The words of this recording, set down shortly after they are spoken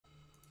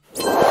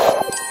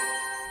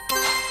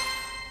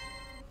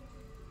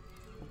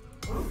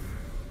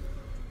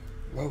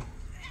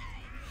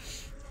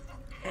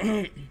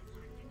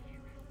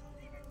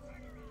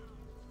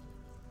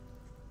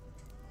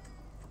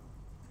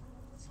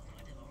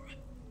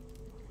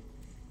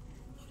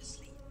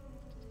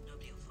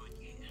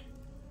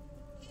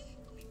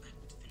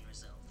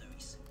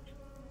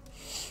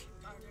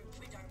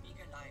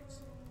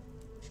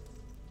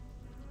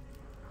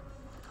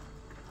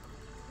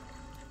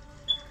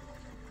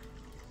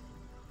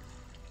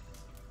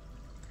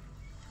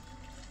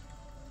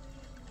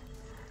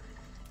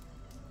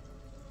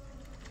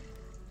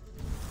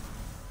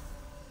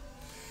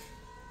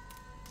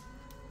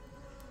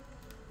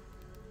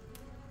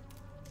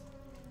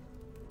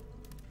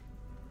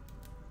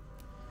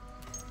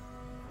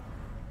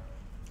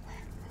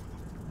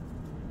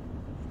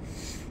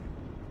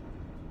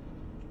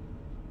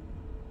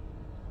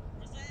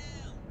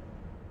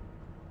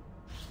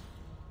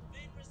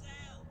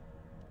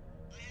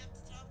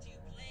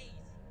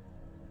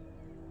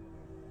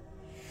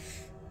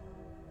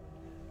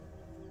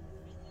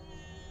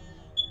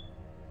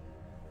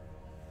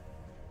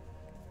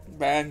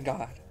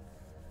Vanguard.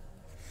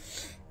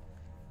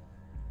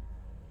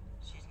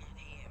 She's not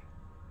here.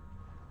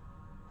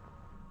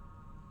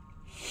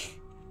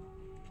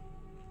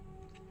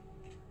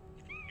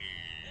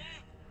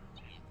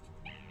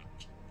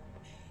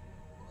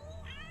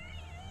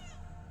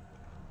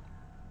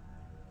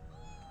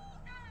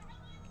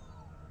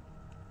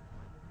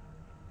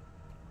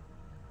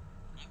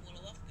 I'm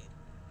Willow Offgood.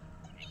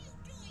 What are you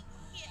doing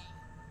here?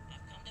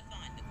 I've come to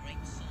find the great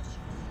sorceress,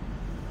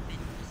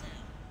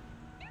 Valhalla.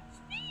 That's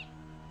me,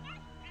 not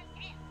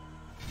Valhalla.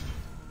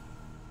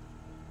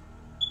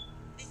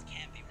 This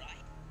can't be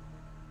right.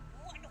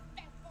 One of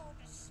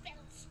Valhalla's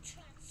spells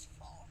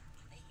transformed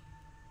me.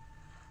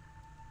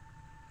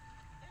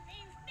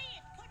 Believe me,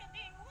 it could have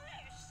been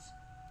worse.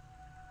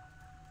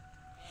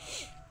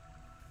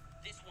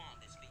 This wand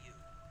is for you.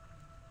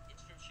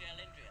 It's from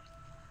Sherlindria.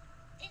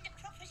 Then the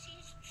prophecy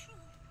is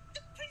true.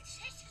 The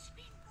princess has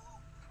been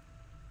born.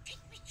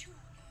 Take me to her.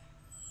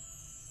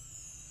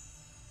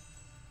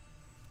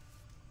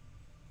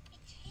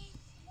 It is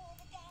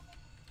Morgana.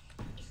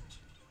 Isn't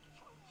she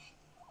beautiful?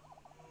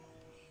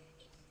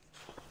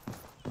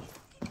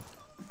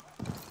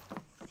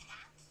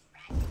 That's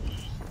right.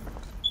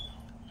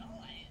 No,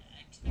 I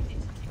expected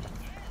something like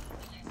that.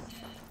 Less,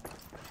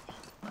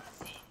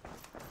 fuzzy.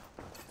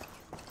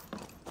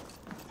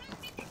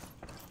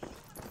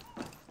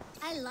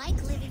 I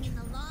like living in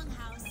the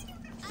longhouse.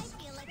 I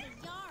feel like a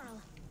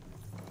jarl.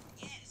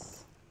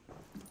 Yes.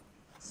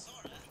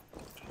 Sorta.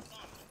 I'm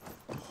fond.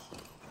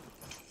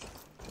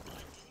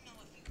 I do know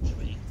a few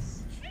tricks.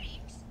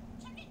 Tricks?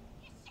 Something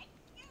you said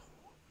you.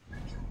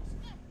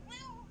 You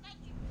will let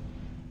you.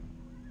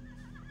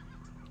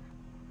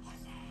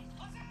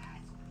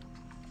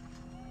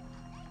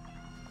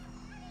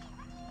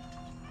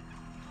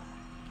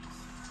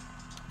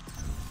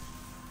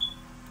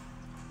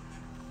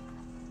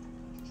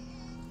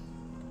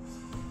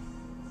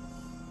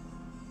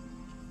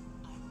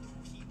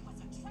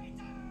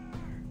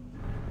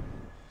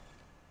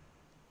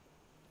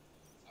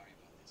 Sorry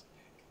about this,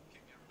 Nick.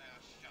 Keep your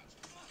mouth shut.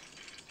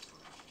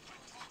 I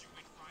told you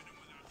we'd find him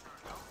without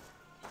turn out.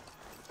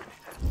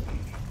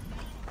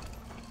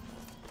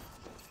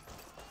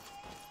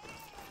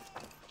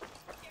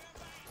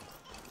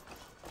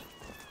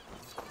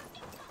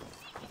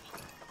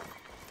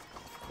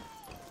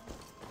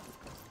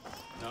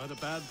 Not a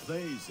bad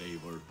place,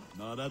 Eivor.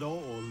 Not at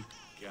all.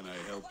 Can I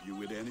help you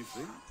with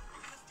anything?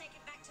 Let's take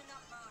it back to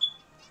Notmark.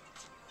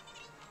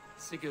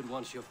 Sigurd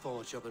wants your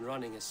forge up and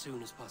running as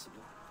soon as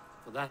possible.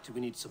 For that,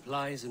 we need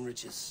supplies and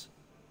riches.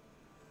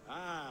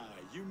 Ah,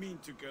 you mean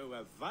to go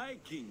a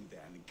Viking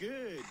then?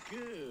 Good,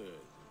 good.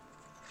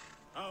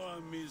 How I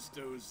miss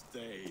those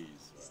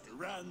days.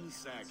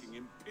 Ransacking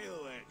and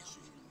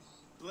pillaging.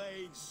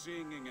 Blade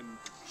singing and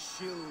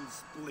shield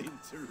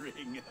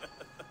splintering.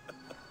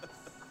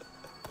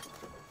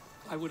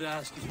 I would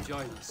ask you to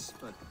join us,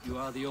 but you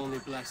are the only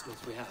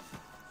blacksmith we have.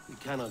 We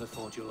cannot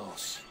afford your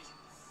loss.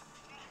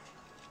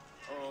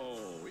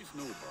 Oh, it's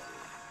no bother.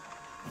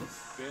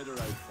 Better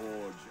I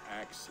forge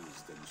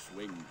axes than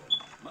swing them.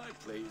 My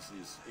place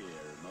is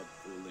here, not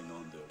pulling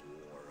on the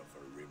oar of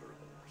a river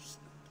horse.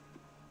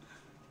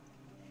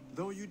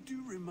 Though you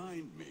do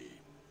remind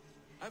me,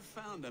 I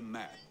found a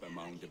map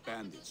among the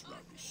bandits'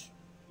 rubbish,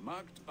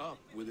 marked up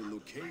with the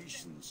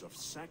locations of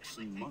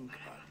Saxon monk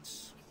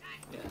huts.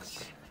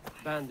 Yes.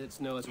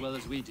 Bandits know as well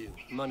as we do.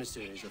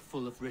 Monasteries are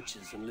full of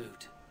riches and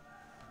loot.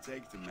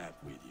 Take the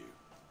map with you,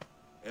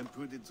 and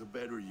put it to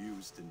better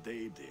use than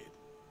they did.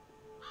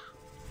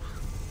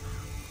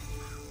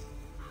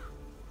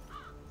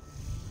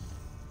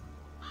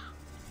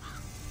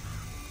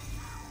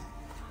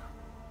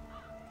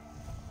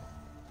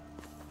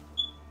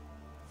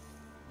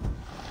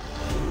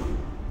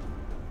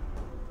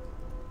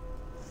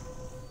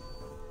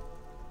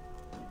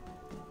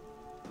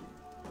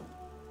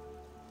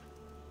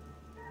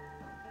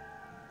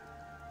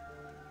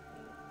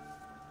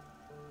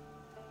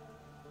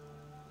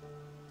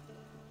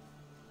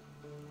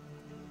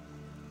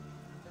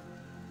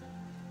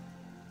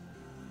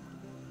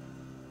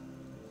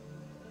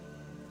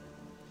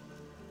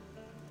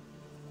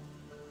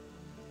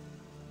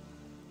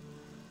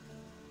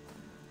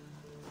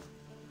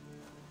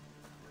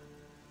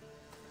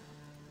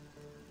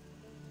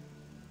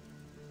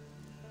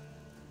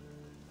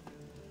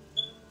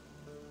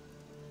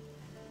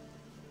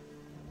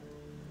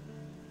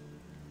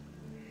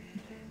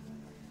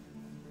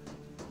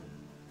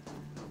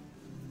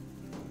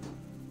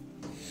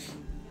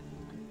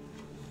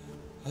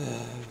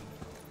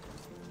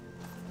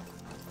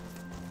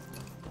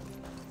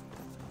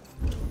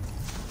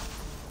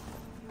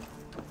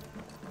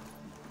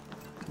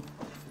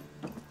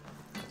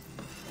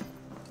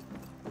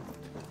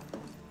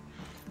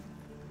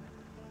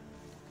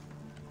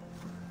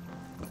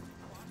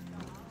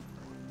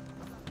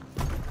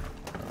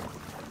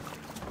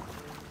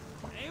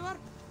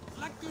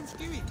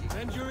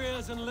 Bend your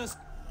ears and listen.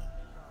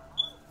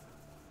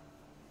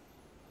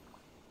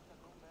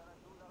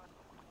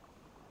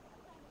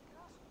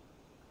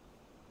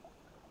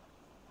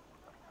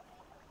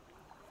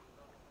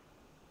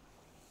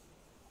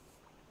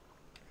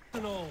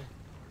 and all.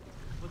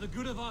 For the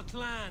good of our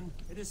clan,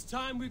 it is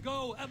time we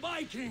go a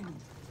Viking.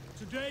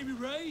 Today we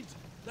raid,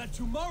 that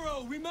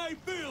tomorrow we may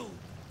build.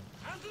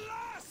 And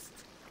last,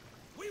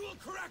 we will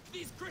crack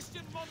these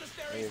Christian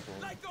monasteries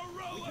like a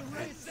row of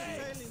hen's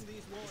eggs. Sailing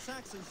these walls. The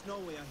Saxons know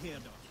we are here,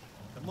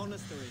 though. The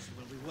monasteries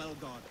will be well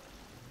guarded.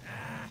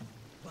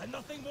 By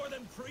nothing more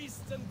than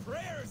priests and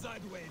prayers,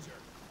 I'd wager.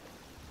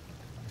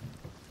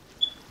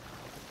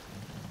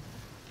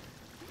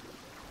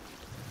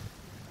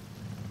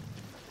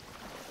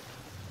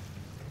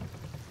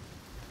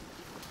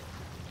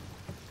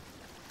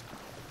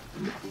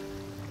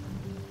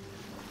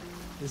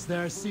 Is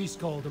there a sea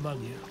scald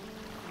among you?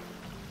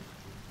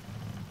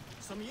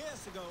 Some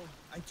years ago,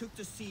 I took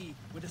to sea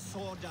with a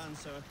sword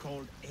dancer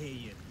called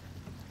Ayin.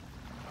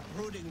 A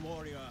brooding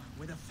warrior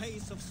with a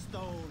face of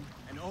stone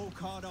and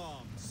oak-hard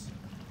arms.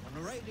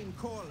 On a raid in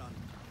Courland,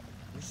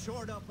 we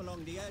shored up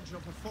along the edge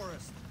of a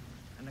forest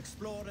and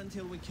explored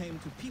until we came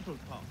to People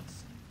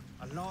Paths,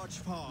 a large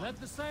farm. Let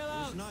the sail It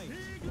was out! night.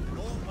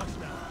 All much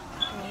now.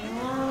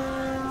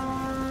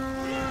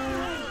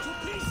 To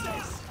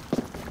pieces!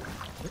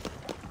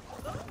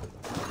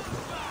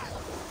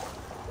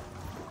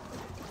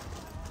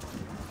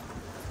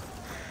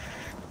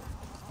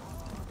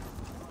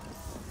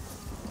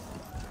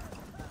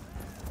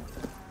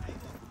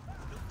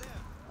 Look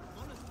there,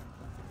 monastery.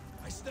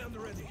 I stand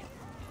ready.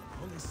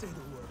 Only say the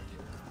word.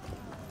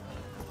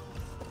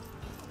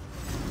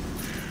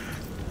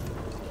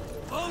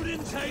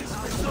 Odin takes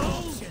the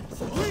souls!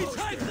 We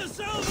take the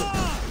silver!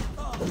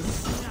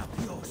 Snap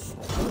your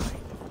spine!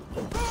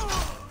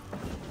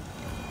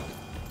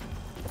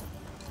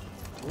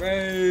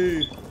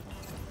 Raid!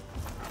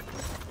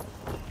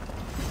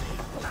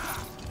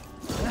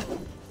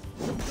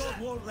 God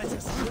won't let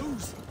us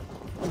lose!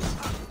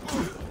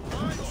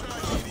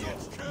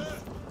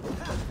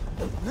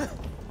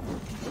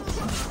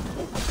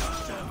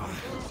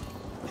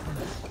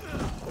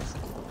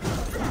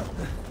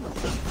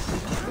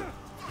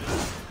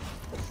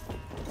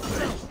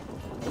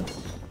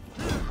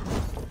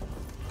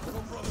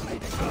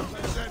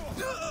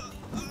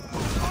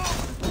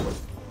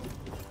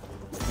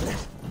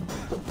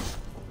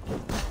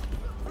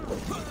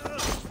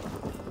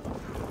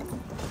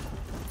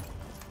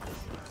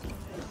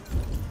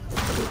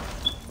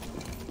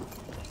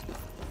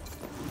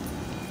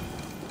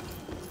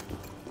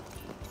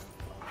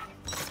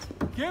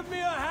 Give me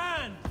a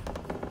hand!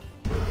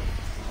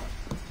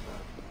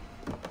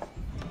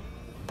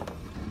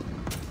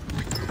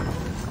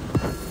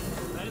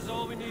 That is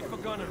all we need for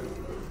Gunnar.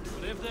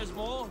 But if there's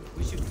more,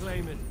 we should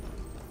claim it.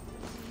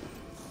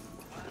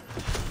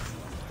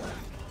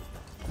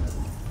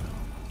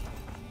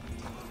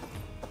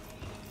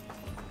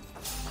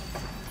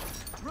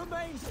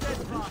 Remain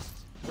steadfast!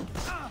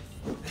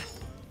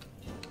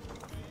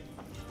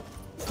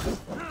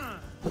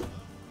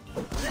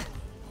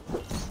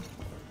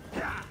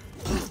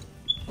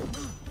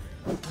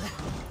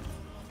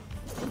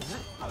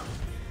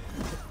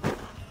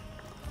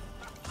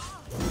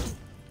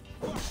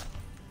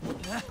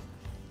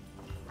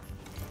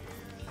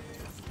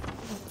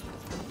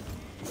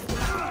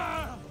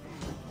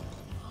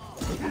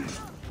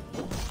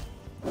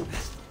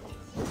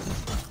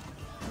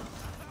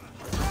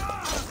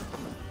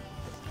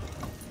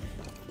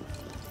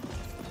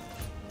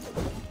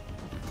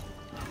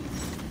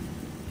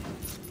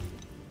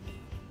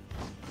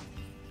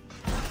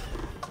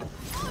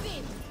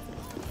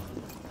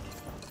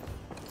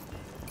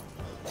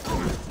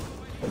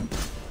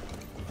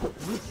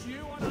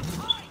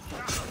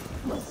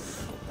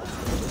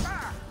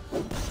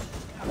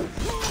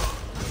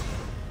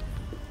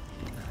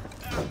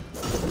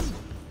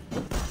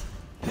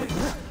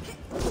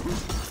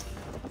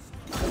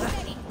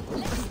 Steady.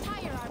 Let's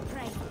tire our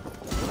prey.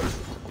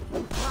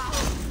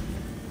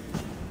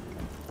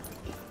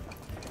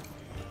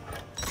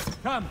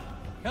 Come,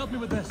 help me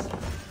with this.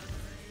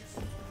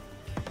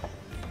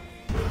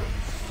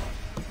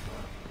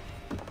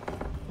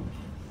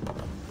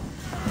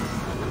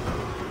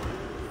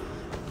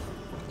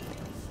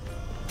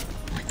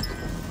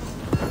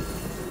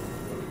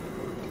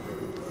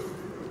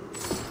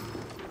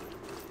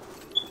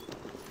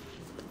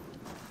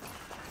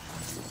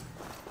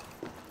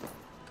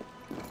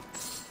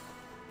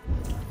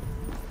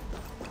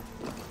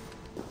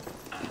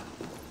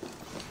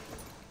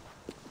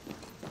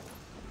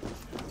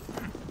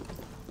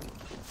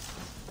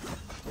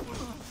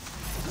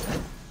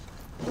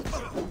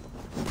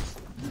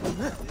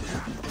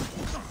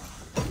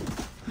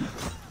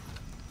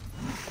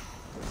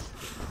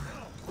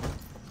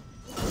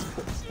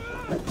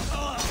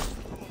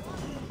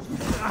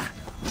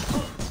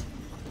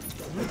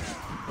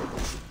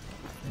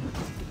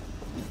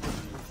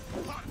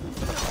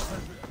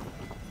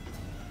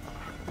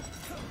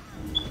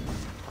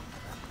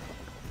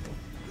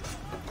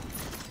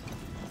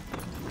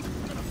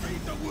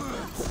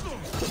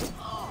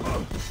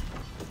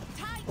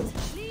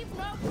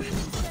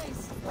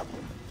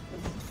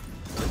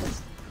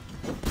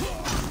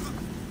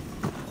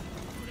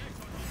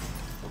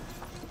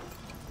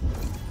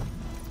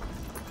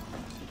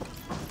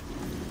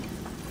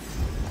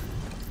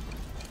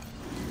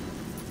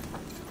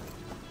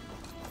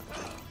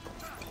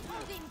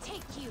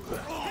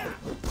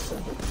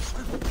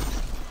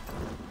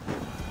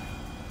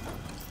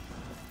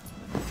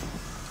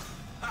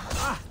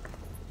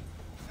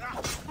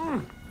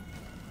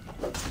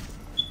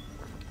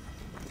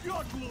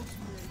 God loves me.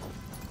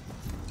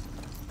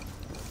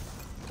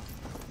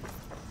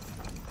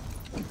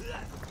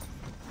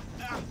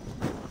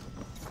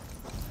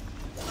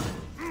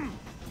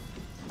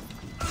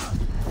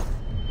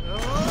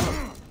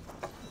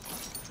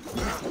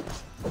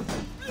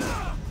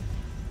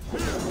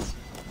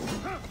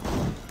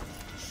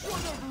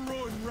 Son of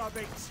ruin,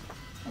 rabbit!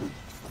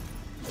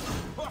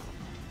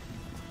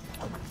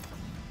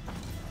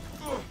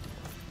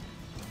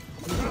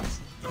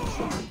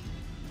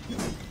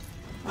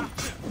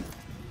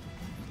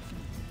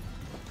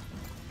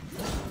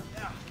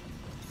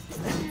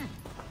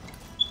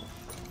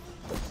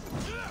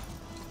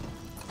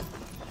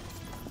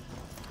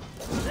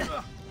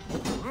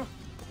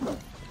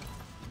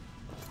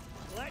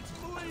 Let's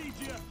bleed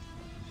you!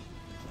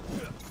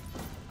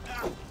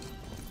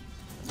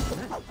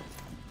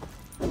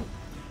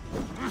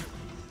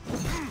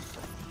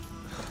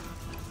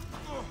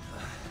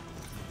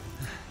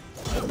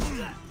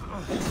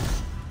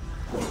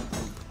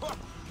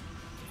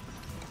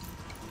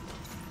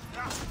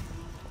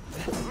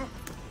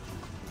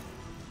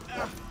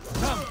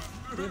 Come,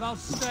 we've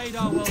outstayed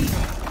our welcome.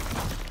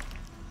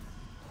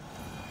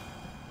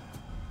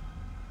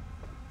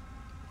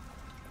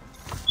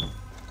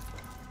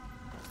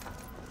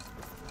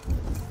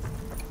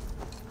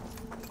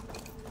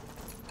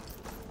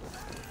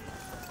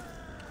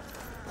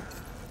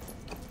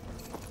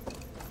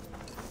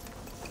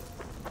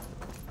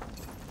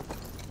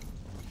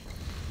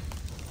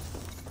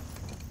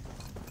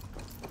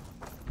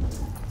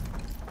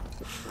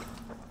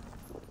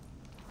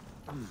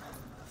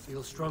 I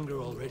feel stronger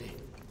already.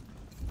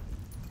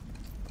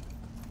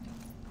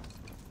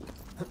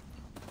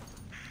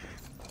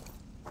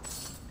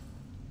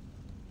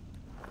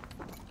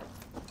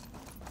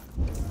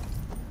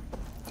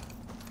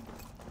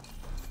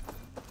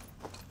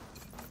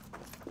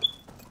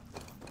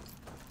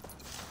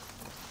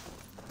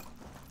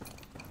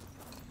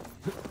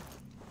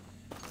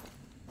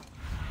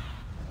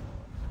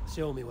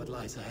 Show me what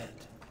lies ahead.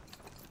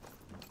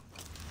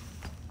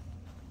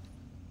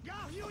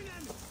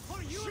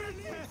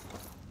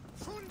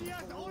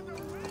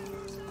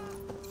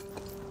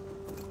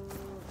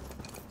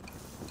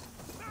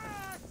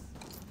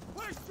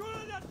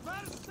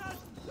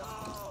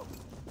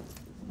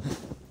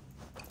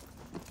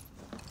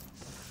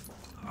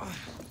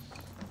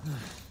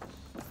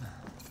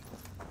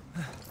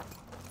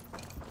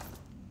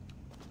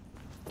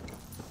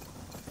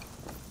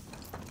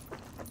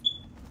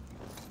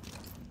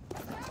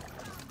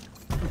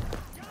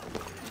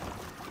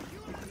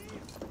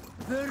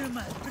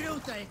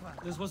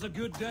 This was a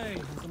good day,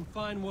 and some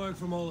fine work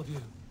from all of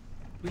you.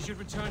 We should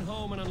return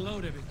home and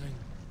unload everything.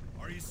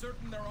 Are you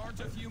certain there aren't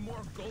a few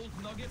more gold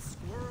nuggets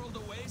squirreled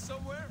away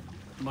somewhere?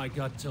 My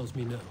gut tells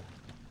me no.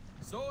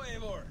 So,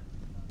 Eivor,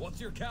 what's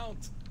your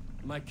count?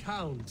 My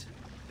count?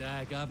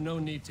 Dag, I've no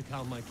need to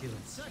count my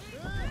kills.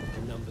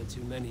 A number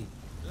too many.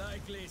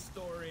 Likely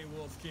story,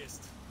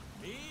 Wolf-Kissed.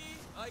 Me,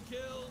 I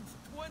killed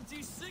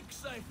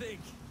 26, I think.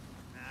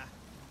 Nah,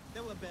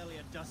 there were barely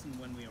a dozen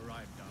when we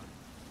arrived, Don.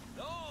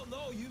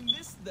 No, you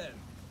missed them.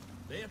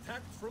 They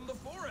attacked from the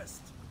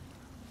forest.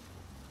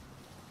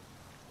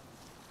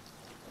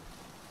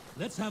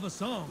 Let's have a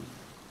song.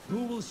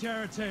 Who will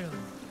share a tale?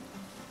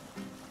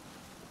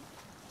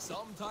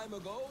 Some time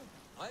ago,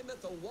 I met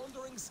a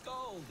wandering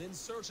skald in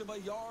search of a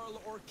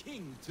jarl or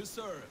king to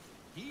serve.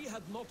 He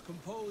had not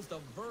composed a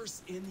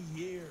verse in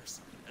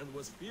years, and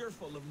was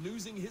fearful of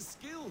losing his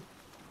skill.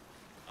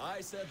 I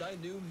said I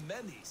knew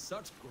many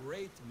such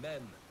great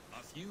men.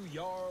 A few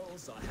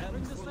jarls, a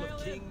handful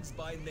of kings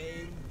by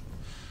name.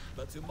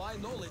 But to my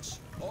knowledge,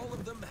 all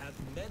of them had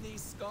many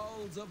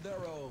skalds of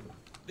their own.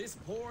 This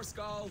poor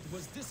skald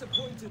was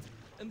disappointed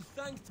and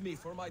thanked me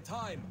for my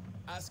time,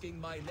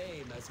 asking my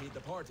name as he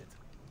departed.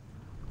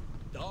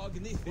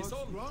 Dagny What's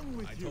wrong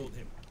with I you? told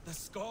him. The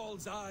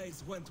skald's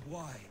eyes went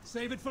wide.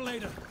 Save it for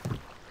later.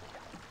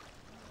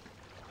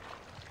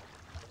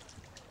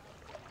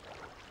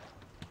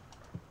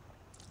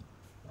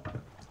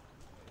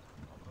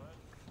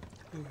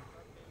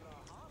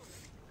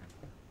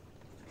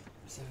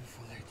 Save it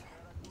for later.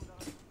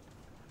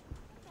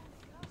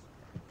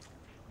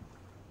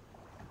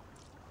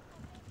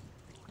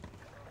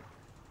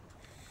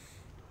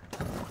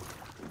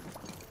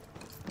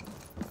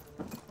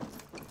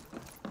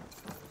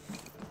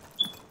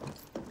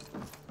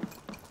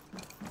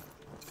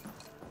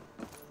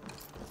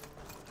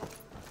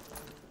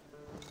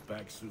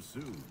 Back so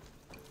soon.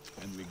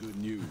 And with good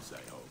news,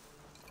 I hope.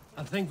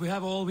 I think we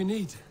have all we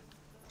need.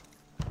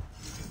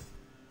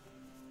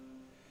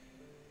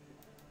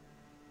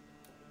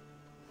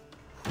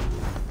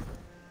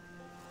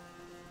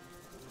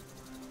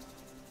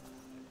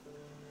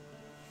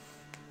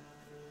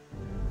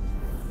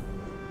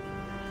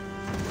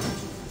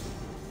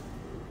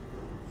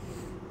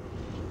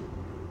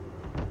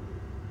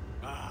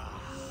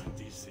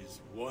 This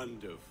is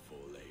wonderful,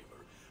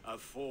 Eivor. A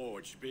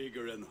forge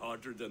bigger and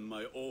hotter than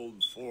my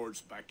old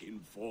forge back in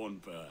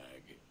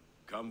Fornburg.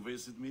 Come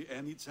visit me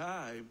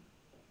anytime.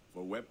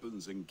 For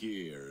weapons and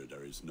gear,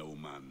 there is no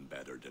man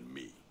better than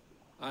me.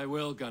 I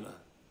will, Gunnar.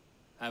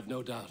 Have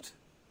no doubt.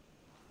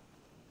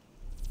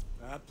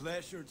 A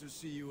pleasure to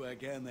see you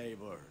again,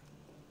 Eivor.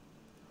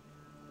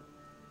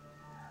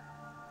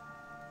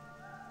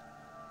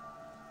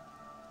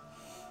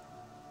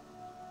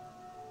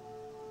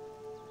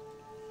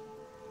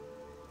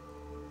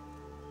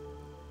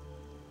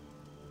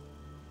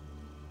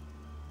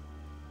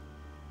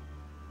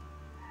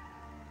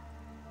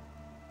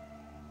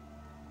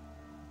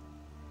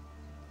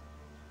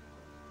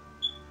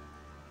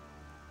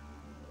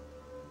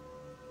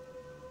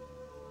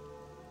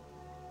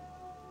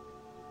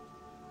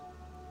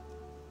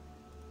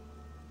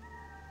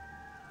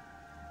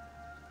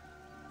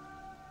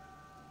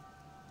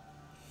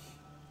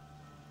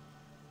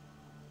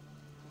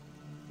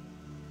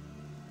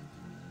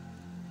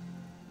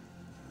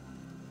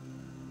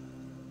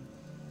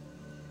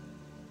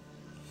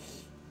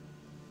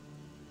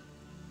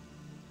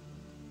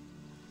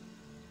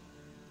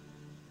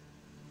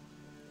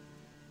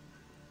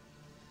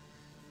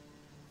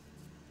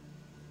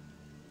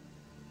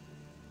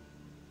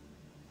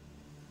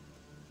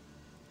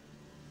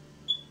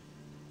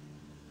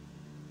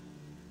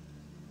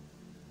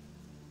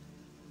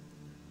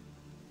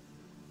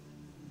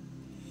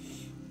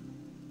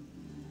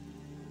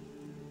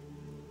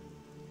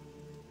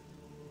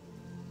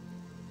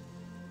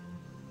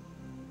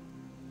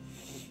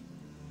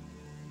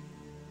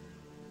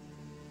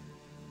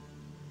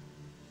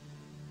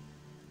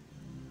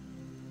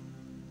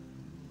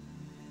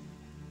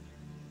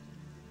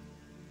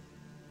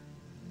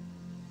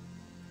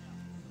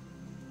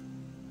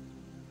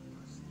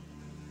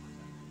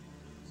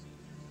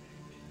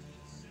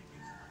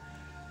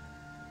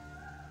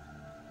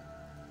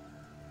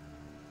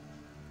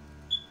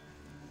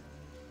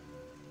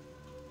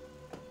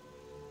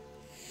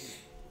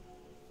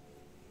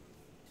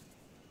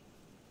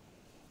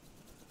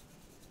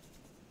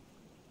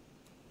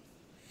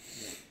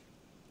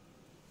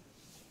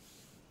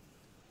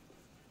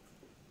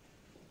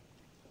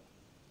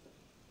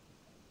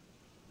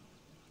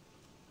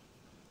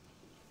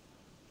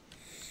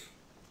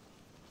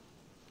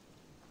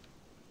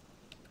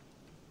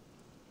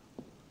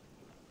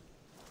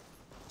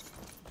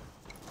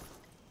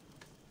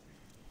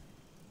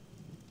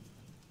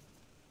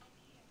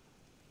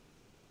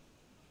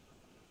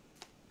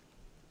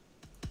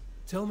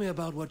 Tell me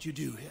about what you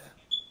do here.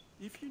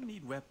 If you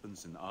need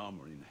weapons and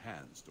armor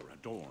enhanced or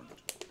adorned,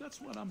 that's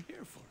what I'm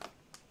here for.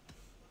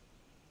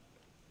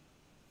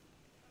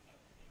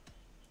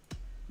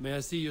 May I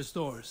see your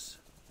stores?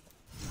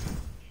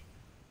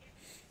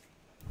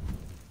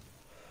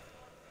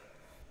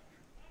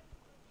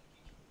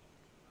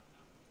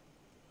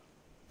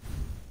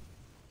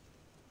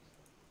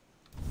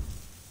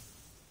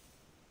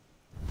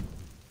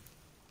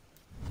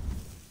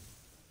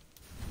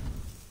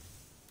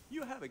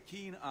 You have a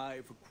keen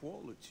eye for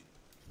quality.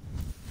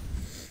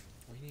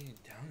 What do you need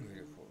to downgrade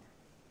it for?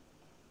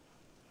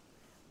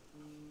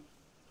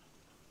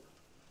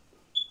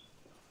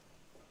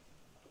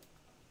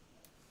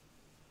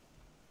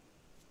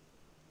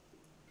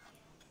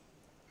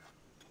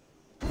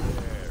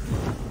 There.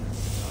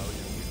 Now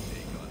you can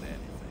take on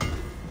anything.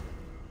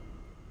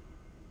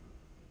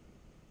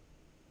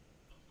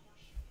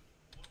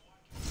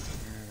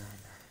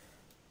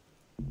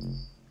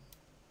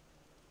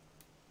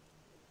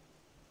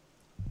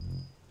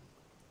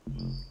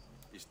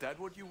 Is that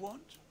what you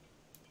want?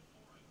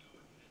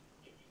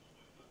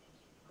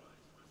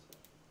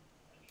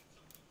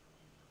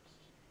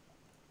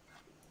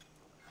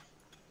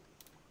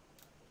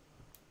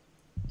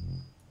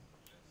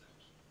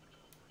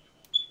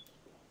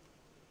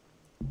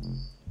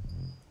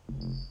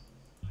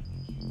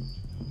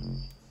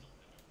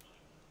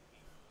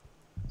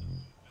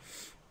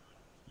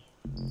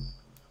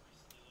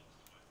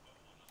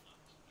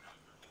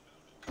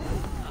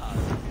 Ah,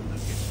 look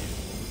at you.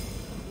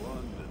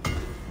 Wonderful.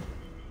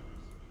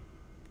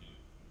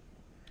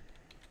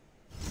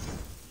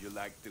 You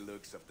like the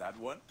looks of that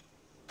one?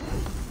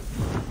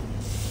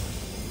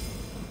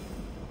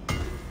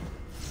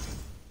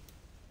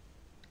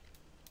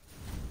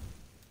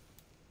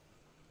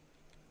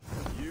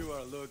 You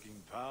are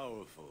looking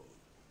powerful.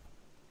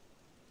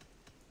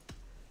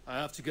 I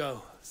have to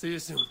go. See you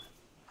soon.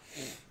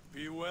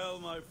 Be well,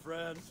 my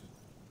friend.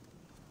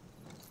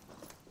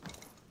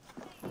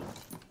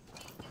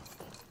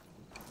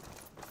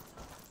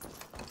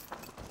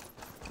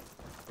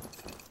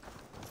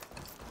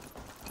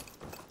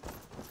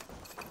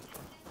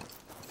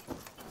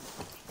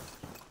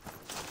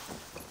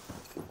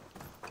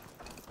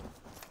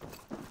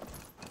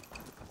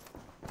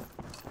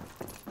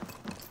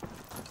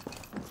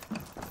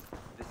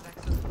 The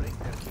Saxons break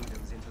their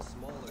kingdoms into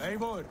smaller...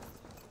 Eivor,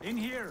 in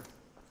here.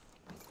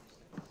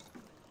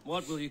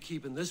 What will you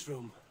keep in this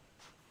room?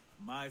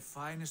 My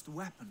finest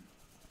weapon.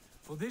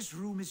 For this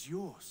room is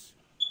yours.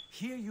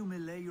 Here you may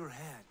lay your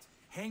head,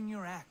 hang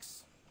your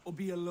axe, or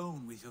be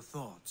alone with your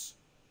thoughts.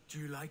 Do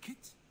you like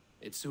it?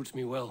 It suits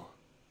me well.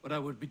 But I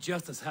would be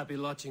just as happy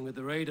lodging with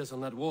the raiders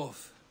on that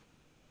wharf.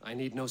 I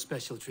need no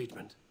special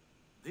treatment.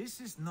 This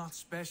is not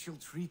special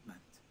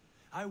treatment.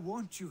 I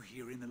want you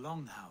here in the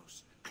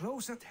Longhouse,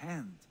 close at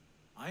hand.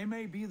 I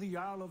may be the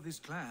Jarl of this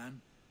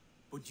clan,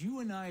 but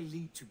you and I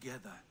lead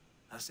together,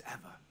 as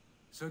ever.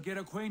 So get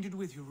acquainted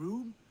with your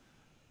room,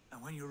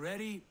 and when you're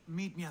ready,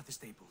 meet me at the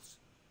stables.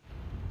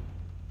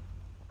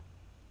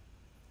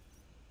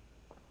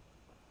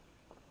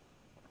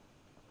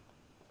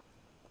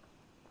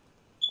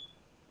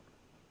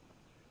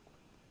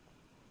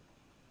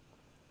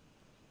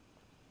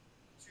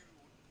 To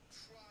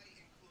try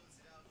and close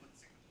it out, but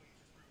Singapore has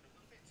proven a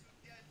little bit too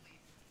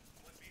deadly.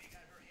 When Beatty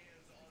got her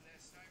hands on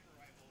that sniper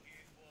rifle,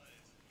 it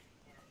was,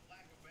 for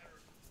lack of better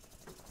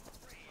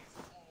phrase,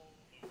 all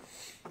over.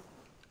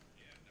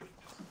 Yeah, not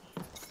just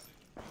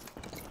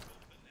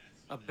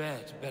A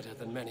bed better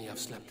than many I've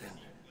slept in,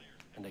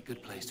 and a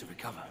good place to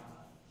recover.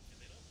 and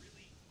they don't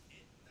really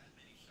hit that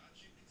many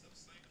shots. She picks up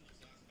sniping those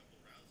last couple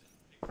rounds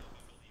and picks up,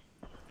 I believe,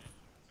 4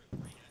 headshots or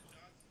 3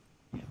 headshots.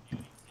 And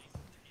Beauty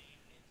takes the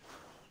game into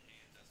her own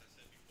hands. As I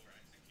said before,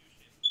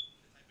 execution,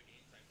 the type of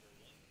game type where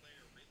one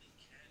player really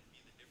can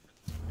be the difference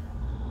maker.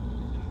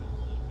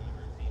 And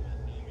her team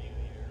has no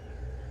Beauty here.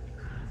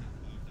 $5,000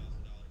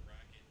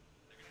 bracket.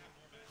 They're gonna have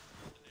more matches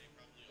throughout the day,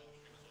 probably off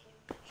stream as well.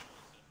 They're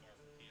showing so far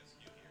from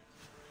TSQ here.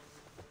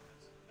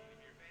 If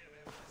you're a fan of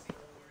FSC,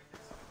 we're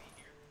this will be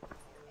here for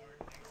our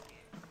next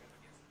game. We're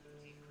going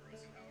against Team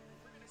Corrosive. However,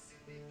 we're gonna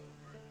send it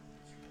over to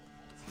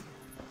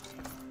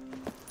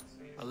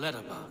A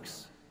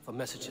letterbox for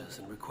messages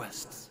and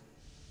requests.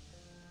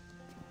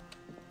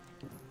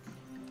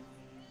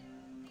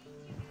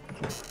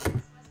 Was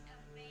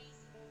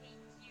amazing. Thank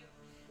you.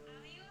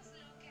 Amigos,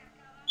 lo que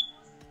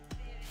acabamos de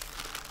ver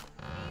aquí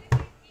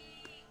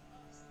off-stream,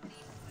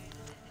 bueno,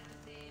 detrás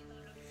de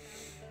todo lo que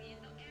estamos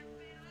viendo, en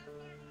verdad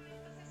por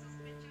momentos se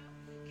sospechó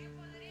que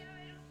podría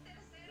haber un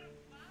tercer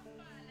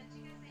mapa. Las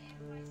chicas de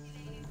NYC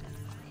Ladies, la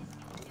verdad es que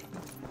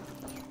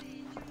y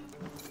de hecho,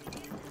 tenían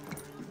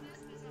unas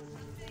pues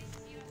bastante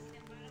decisivas, sin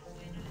embargo,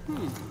 bueno, la completamente. De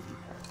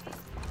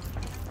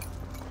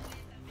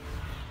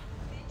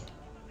hecho,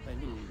 hubo I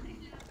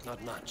mean,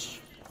 not much.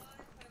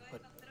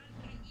 But que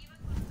iba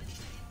con una diferencia de 235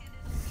 puntos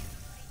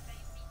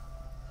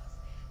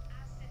a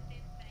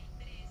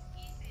 73 y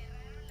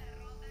cerraron la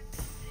ronda con 389,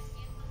 más de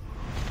 100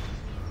 puntos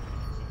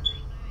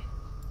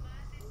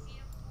de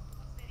diferencia.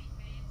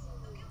 ¿Tú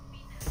qué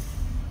opinas de los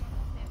juegos de Velvet,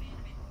 Uchi?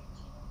 Bueno,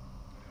 estoy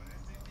emocionado por esta,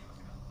 no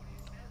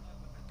voy a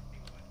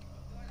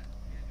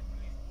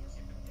contar contigo,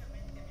 Martín, con toda la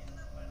comunidad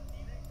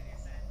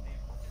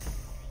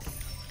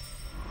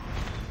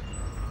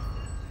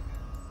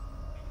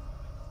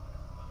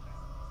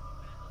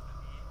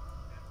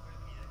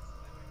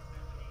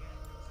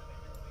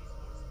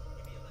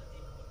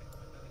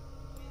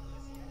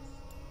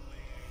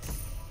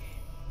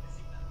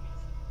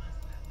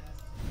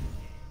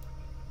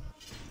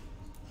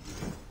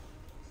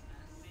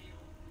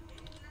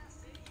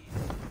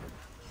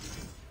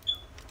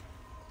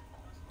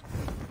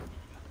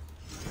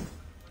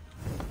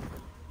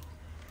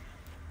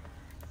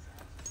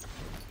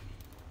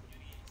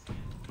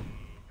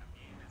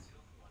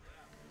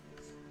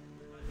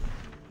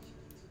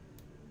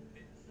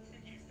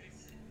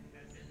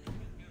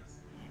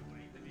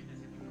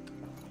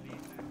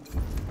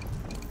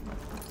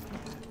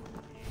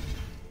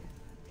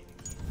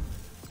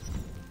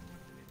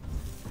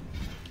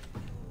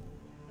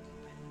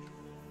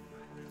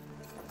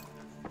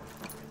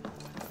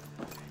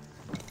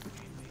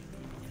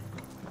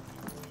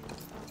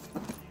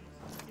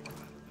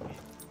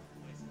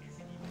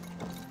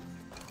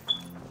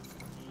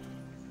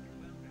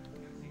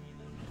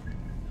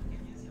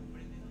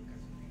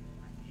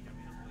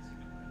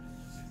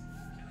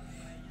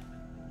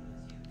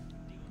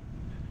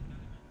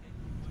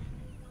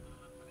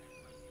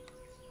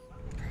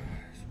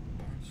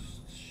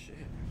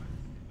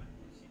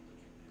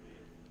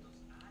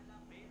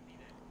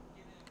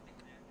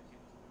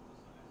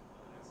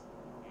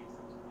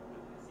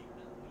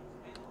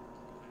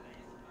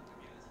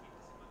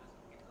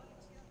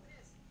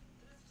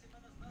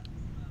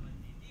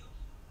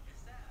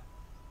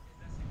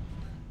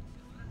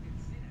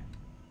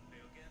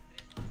Esports, y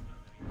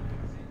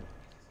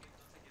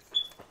efectivamente viene una partida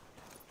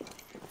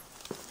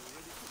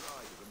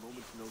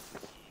interesante,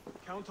 muchas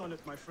count on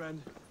it, my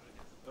friend.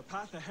 The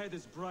path ahead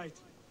is bright.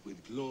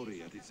 With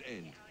glory at its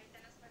end. Ahorita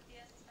las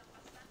partidas están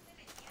bastante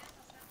reñidas,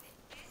 bastante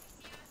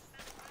decisivas,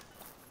 están jugando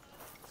con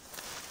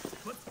todo.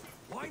 But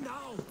why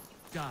now?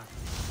 Done.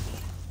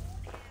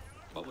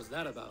 What was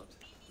that about?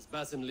 Is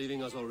Basim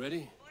leaving us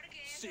already?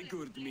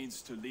 Sigurd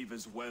means to leave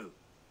as well.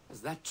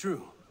 Is that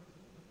true?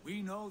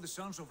 We know the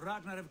sons of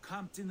Ragnar have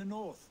camped in the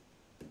north.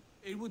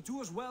 It would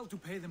do us well to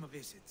pay them a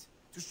visit,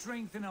 to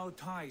strengthen our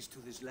ties to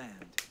this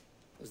land.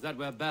 Is that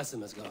where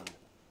Basim has gone?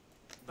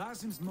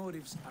 Basim's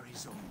motives are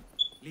his own.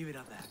 Leave it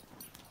at that.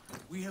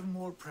 We have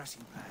more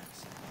pressing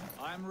plans.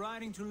 I am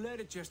riding to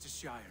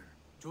Leicestershire,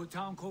 to a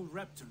town called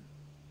Repton.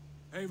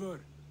 Eivor,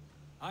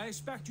 I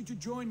expect you to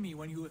join me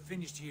when you have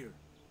finished here.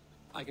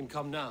 I can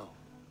come now.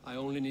 I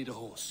only need a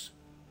horse.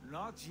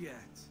 Not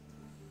yet.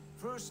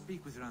 First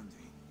speak with Randi.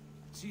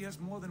 She has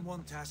more than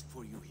one task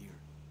for you here.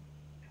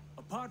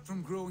 Apart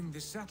from growing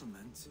this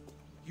settlement,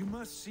 you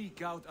must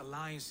seek out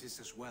alliances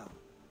as well.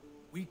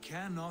 We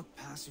cannot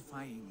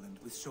pacify England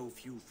with so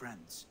few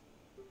friends.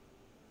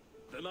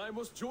 Then I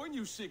must join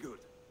you,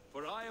 Sigurd,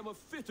 for I am a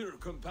fitter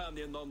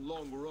companion on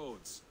long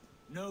roads.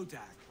 No,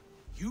 Dag.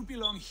 You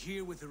belong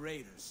here with the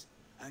raiders,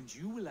 and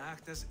you will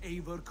act as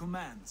Eivor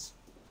commands.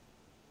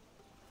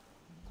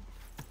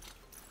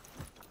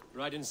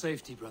 Ride in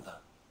safety, brother.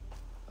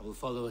 I will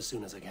follow as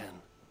soon as I can.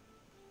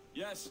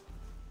 Yes,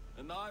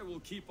 and I will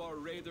keep our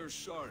raiders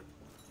sharp.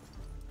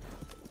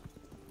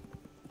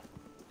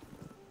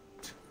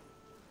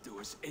 Do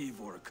as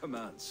Eivor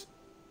commands.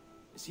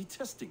 Is he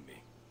testing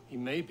me? He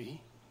may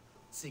be.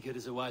 Sigurd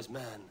is a wise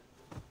man.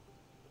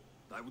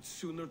 I would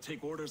sooner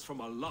take orders from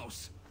a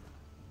louse.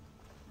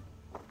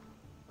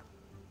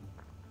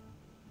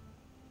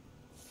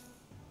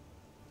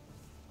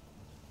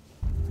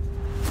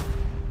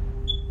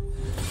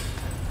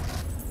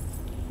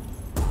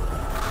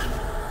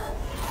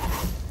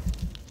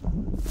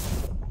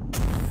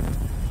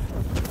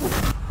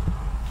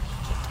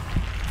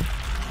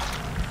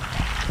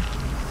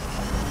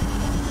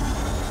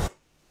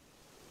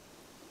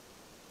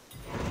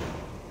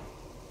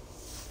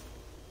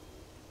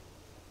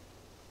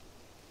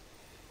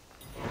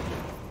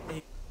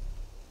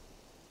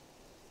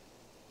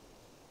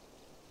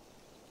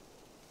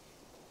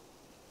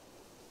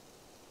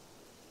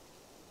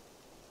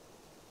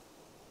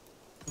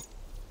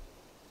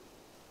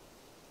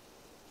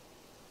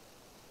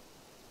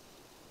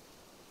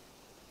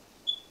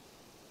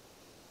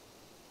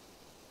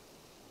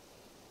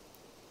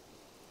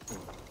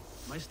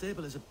 My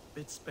stable is a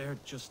bit spared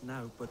just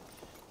now, but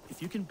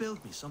if you can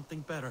build me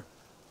something better,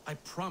 I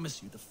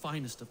promise you the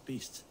finest of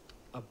beasts.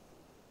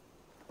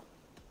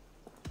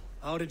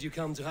 How did you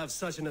come to have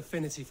such an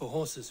affinity for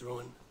horses,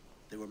 Rowan?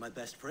 They were my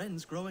best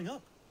friends growing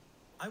up.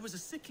 I was a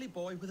sickly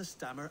boy with a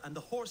stammer, and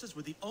the horses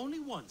were the only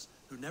ones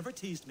who never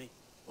teased me.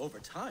 Over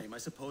time, I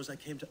suppose I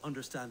came to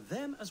understand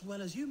them as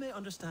well as you may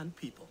understand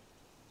people.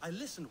 I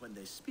listen when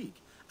they speak,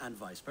 and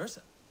vice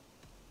versa.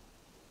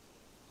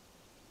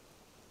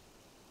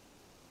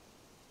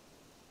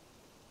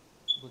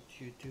 What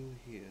you do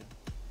here?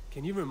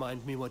 Can you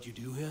remind me what you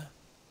do here?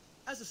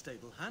 As a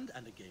stable hand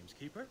and a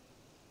gameskeeper,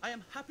 I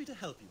am happy to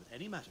help you with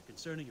any matter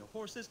concerning your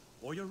horses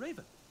or your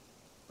raven.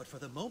 But for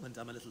the moment,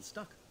 I'm a little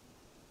stuck.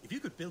 If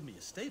you could build me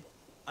a stable,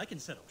 I can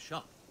set up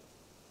shop.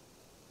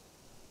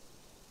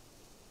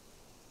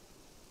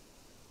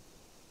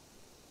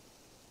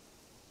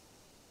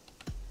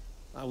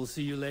 I will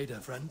see you later,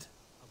 friend.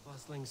 A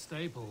bustling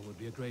stable would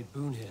be a great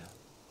boon here.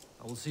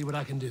 I will see what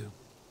I can do.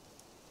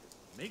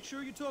 Make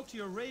sure you talk to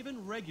your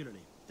raven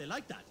regularly. They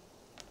like that.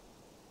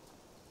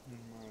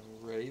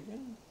 My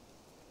raven?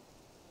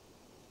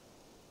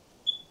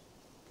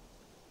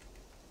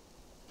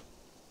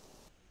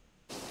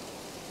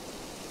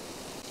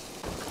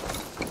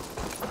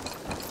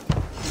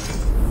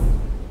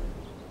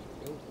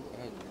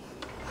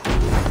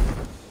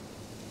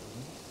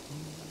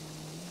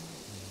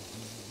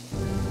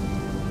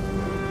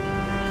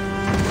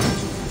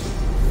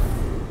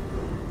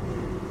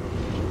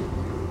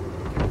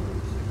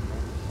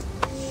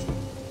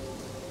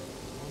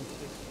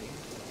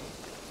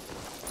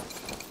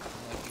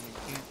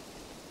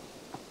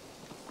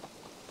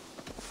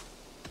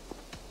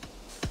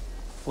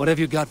 What have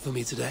you got for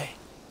me today?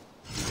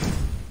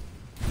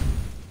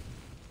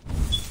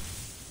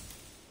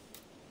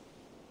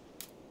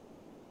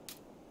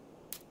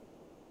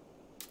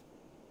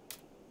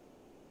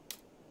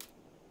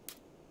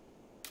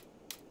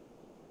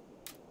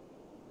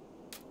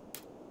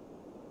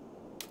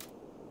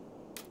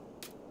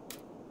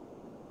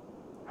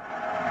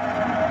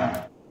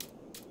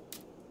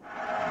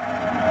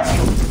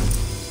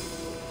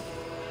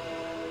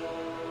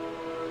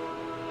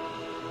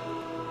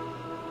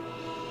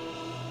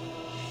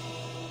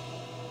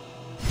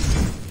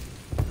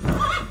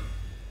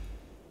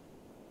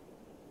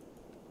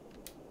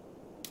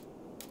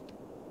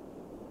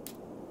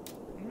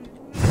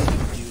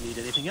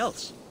 Anything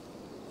else?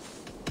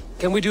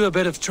 Can we do a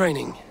bit of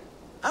training?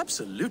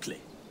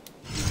 Absolutely.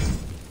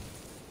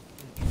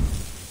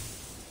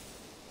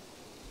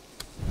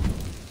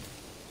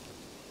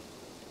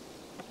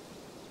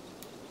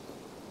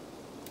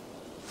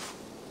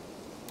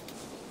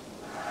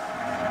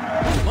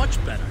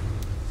 Much better.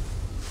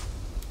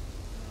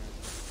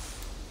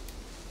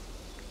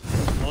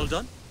 All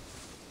done?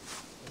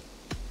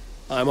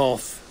 I'm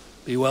off.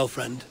 Be well,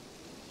 friend.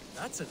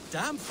 That's a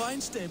damn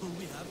fine stable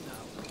we have now.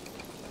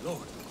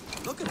 Lord,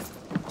 look at it.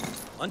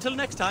 Until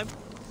next time.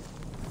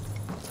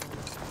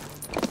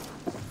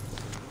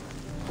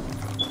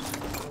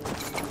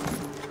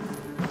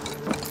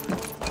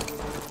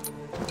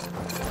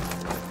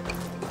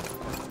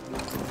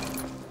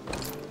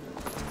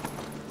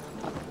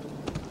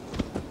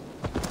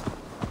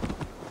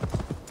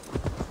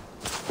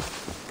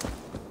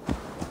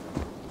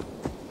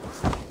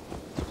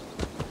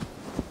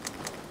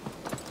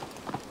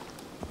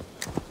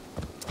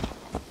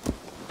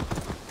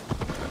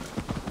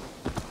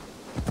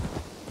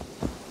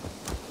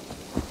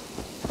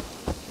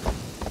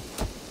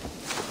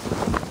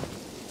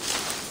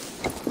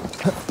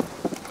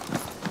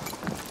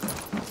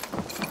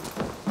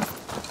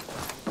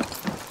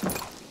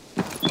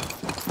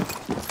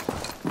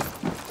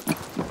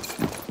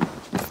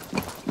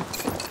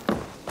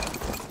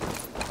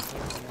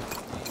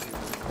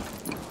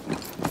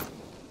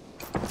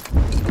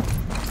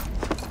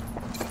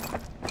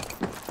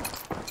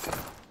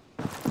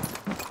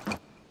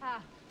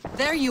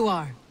 There you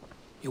are.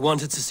 You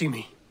wanted to see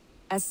me?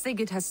 As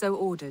Sigurd has so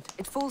ordered,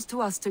 it falls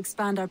to us to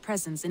expand our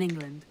presence in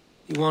England.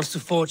 He wants to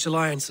forge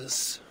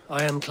alliances,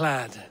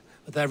 ironclad,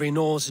 with every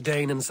Norse,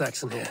 Dane and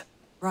Saxon here.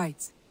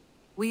 Right.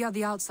 We are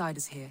the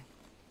outsiders here.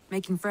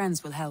 Making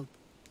friends will help.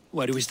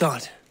 Where do we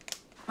start?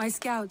 My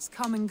scouts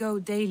come and go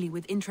daily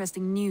with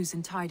interesting news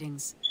and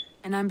tidings,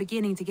 and I'm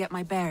beginning to get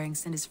my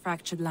bearings in this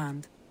fractured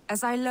land.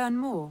 As I learn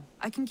more,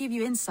 I can give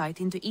you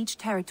insight into each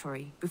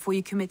territory before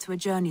you commit to a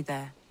journey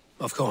there.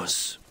 Of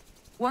course.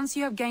 Once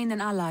you have gained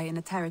an ally in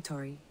a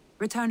territory,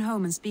 return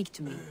home and speak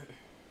to me.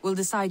 We'll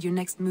decide your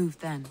next move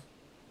then.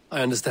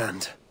 I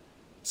understand.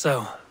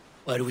 So,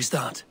 where do we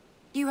start?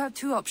 You have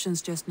two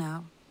options just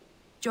now.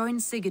 Join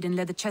Sigurd in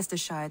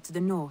Leicestershire to the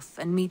north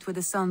and meet with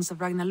the sons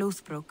of Ragnar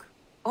Lothbrok,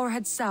 or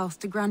head south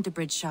to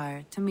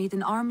Grantebridgeshire to meet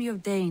an army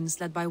of Danes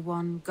led by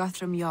one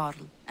Guthrum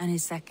Jarl and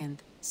his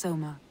second,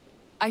 Soma.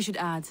 I should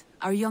add,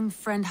 our young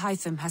friend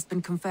Hytham has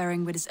been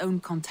conferring with his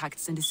own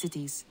contacts in the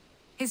cities.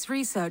 His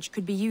research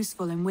could be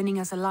useful in winning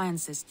us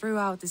alliances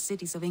throughout the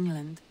cities of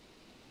England.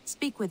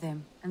 Speak with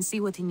him and see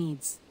what he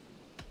needs.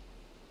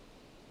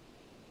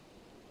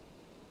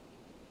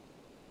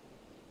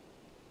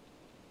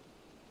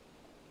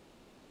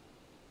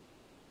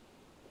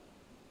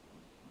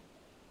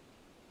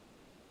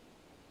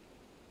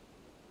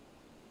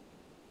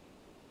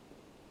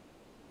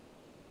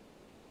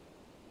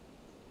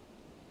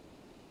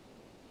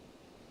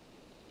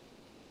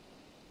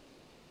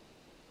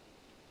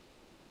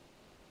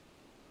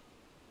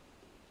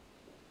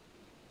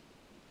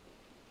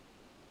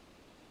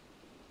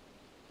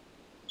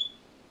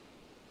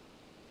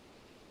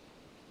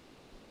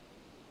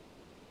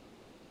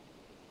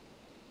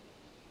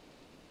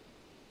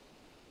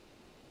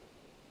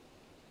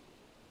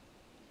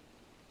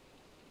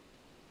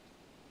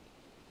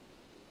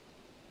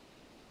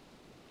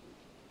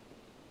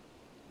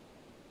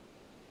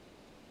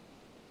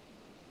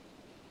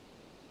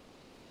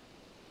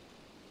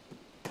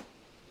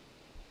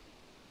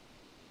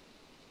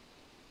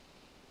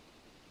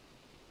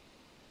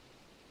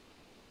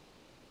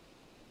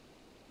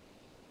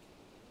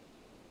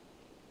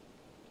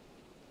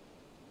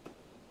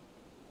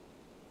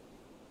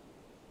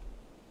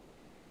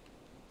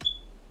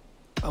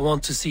 I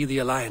want to see the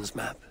Alliance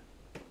map.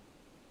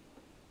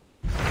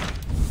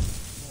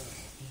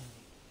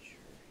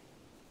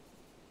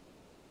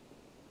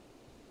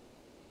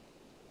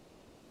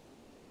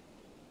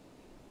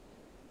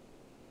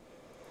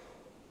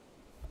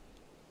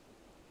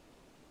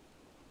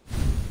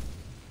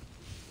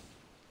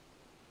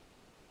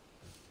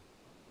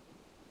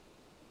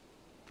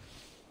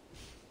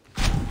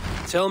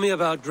 Tell me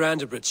about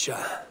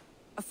Grantebridgeshire.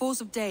 A force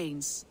of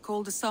Danes,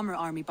 called the Summer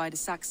Army by the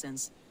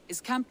Saxons, is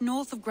camped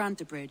north of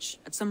Grantebridge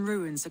at some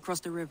ruins across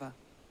the river.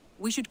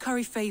 We should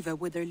curry favor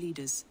with their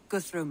leaders,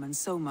 Guthrum and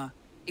Soma,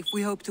 if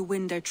we hope to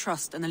win their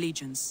trust and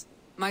allegiance.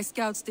 My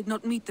scouts did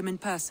not meet them in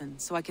person,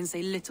 so I can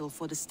say little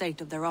for the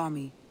state of their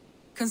army.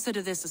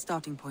 Consider this a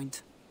starting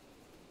point.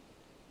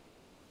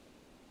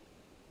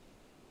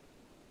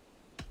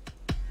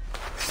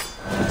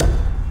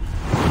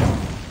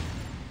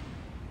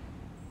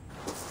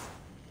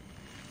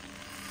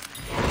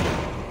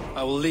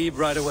 I will leave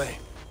right away.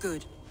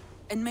 Good.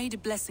 And may the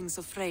blessings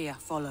of Freya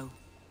follow.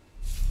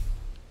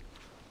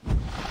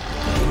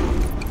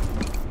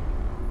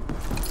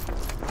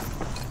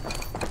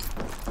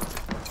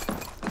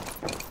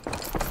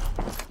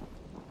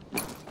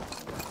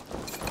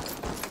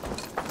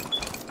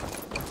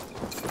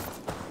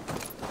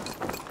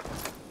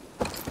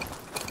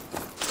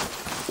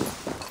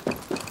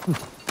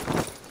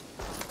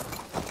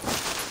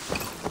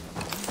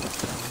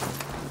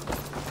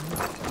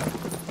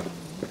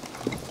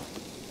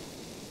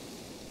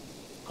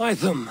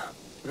 Hytham,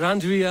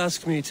 Randvi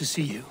asked me to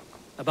see you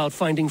about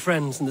finding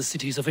friends in the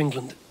cities of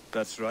England.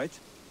 That's right.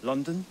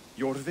 London,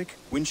 Jorvik,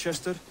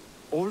 Winchester,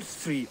 all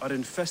three are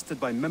infested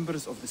by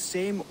members of the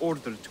same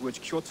order to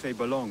which Kjotve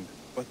belonged.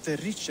 But their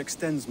reach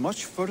extends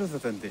much further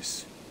than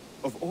this.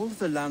 Of all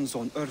the lands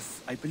on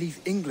Earth, I believe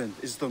England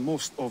is the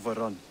most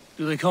overrun.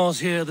 Do they cause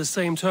here the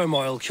same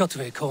turmoil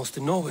Kjotve caused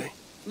in Norway?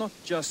 Not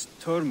just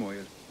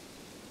turmoil.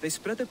 They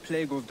spread a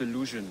plague of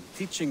delusion,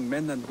 teaching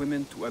men and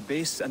women to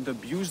abase and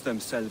abuse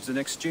themselves in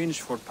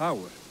exchange for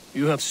power.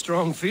 You have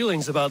strong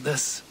feelings about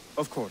this.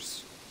 Of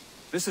course.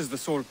 This is the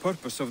sole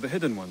purpose of the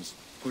Hidden Ones,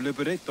 to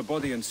liberate the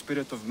body and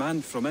spirit of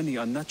man from any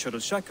unnatural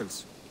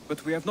shackles.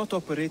 But we have not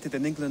operated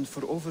in England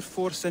for over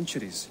 4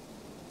 centuries.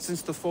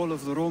 Since the fall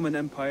of the Roman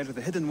Empire,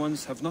 the Hidden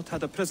Ones have not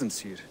had a presence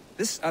here.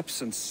 This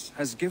absence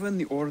has given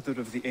the Order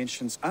of the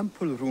Ancients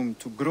ample room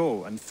to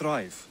grow and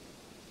thrive.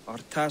 Our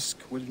task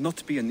will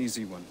not be an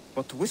easy one,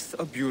 but with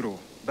a bureau,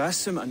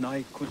 Basim and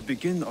I could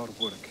begin our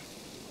work.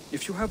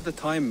 If you have the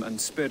time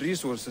and spare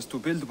resources to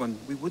build one,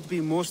 we would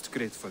be most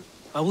grateful.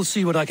 I will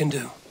see what I can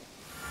do.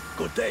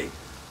 Good day.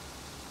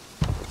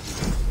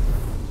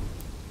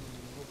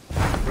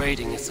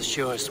 Raiding is the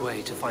surest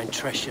way to find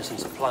treasures and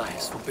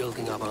supplies for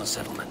building up our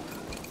settlement.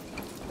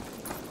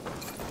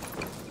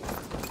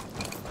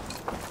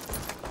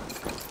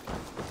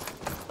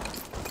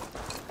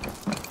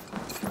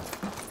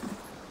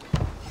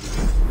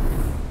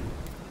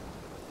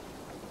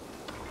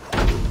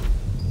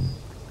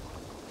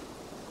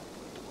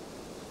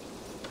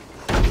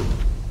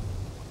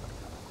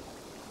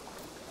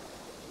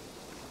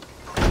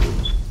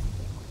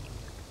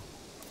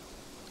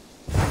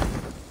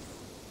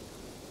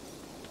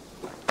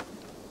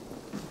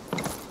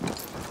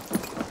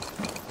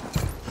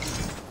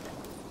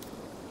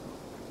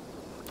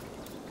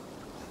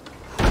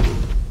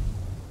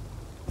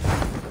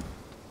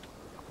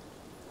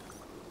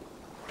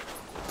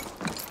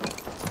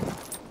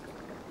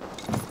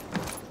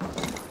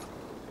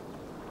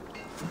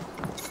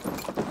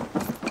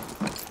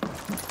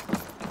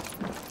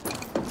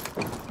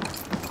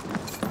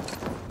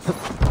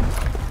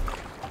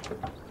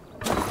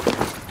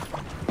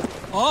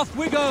 Off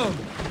we go!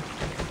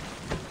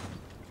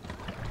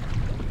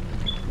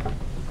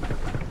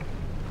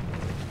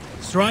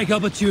 Strike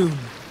up a tune.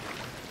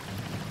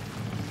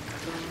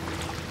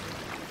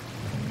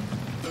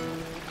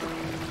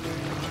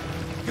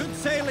 Good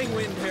sailing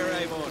wind here,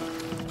 Avon.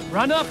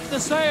 Run up the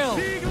sail!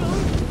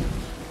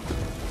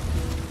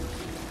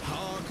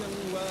 Hearken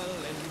well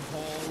in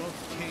Hall of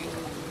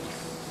Kings.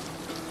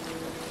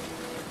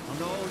 On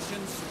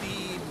ocean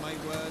speed my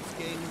words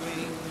gain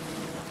wing.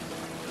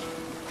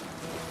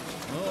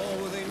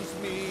 Odin's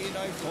mead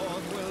I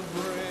forth will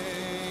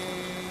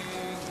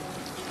bring.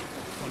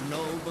 For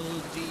noble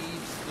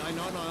deeds thine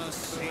honor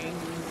sing.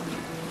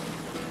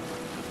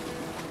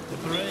 The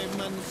brave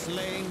man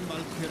slain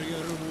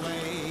Valkyrier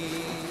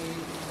way.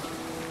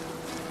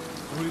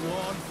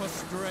 Reward for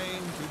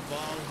strain to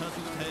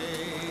Valhalla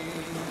pay.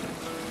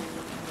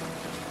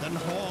 Then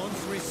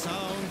horns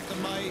resound the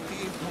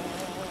mighty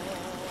call.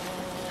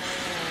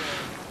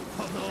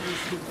 For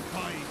those who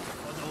fight,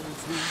 for those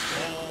who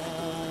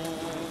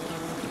fall.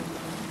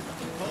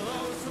 For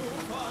those who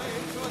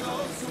fight, for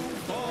those who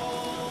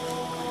fall.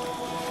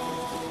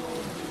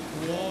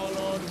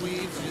 Warlord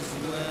weaves his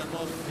web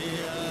of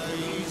fear.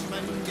 Each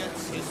man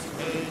gets his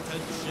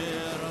fated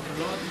share of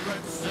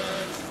blood-red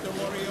surge, the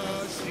warrior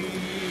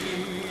shield.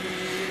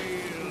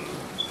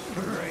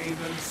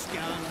 Raven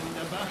scan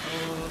the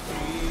battlefield.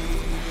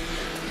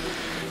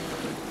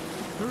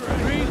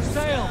 Reef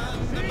sail!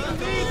 The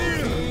battlefield.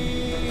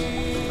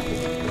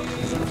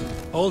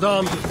 Hold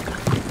on.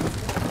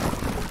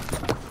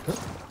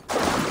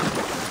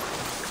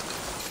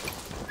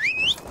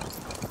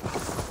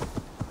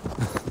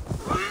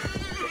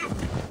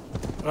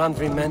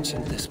 Randvi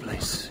mentioned this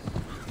place.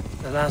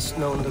 The last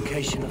known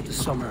location of the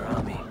Summer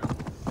Army.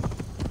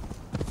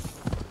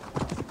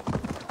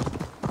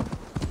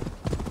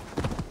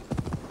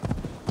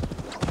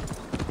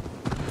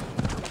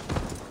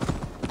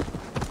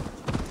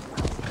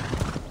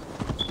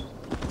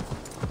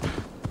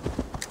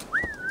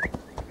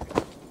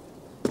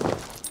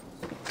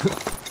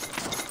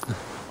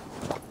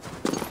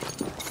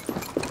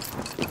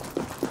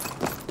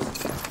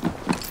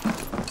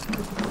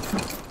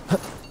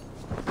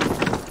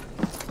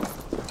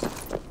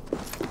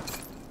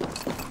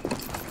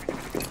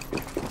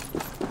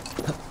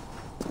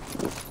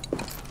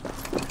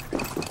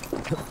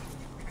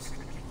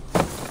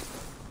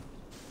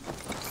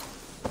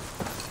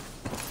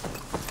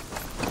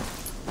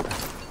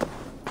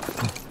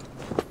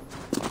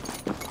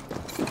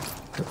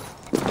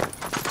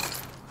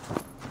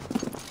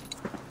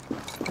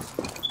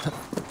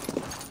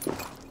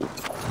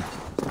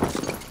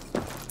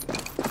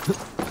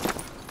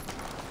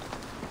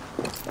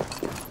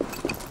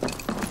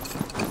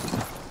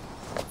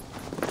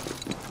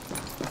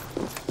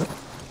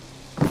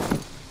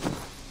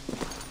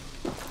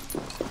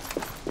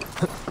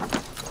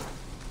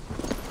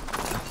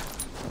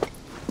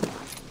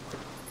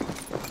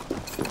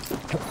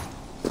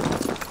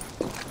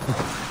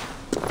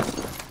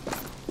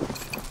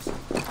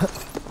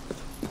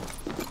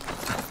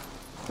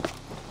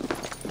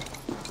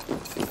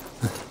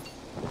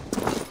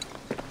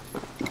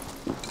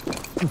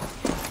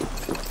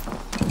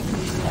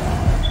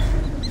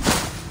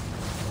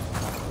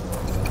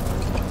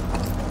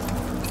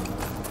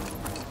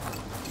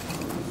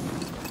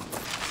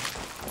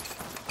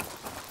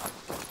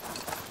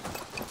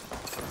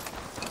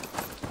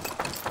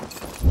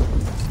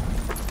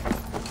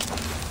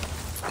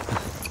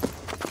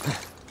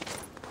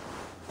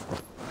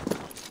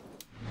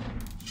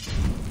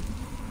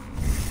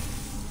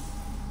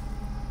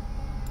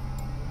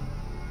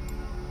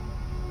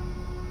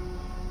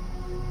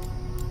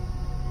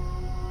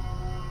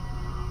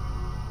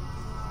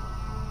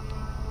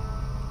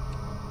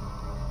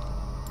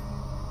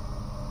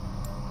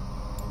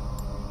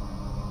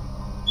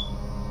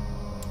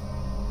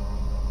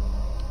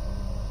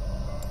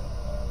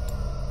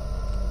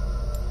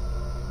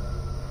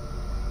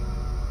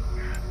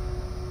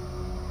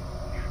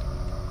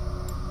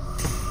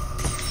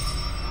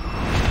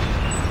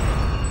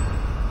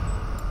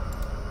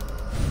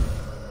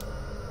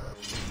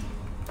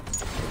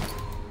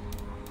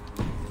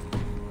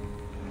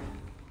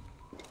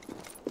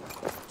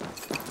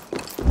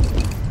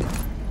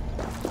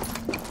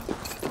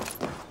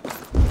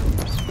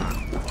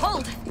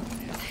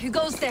 Who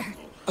goes there?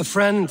 A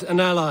friend, an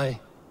ally.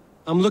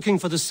 I'm looking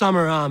for the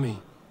Summer Army.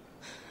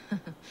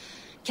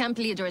 Camp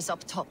leader is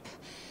up top.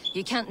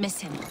 You can't miss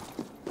him.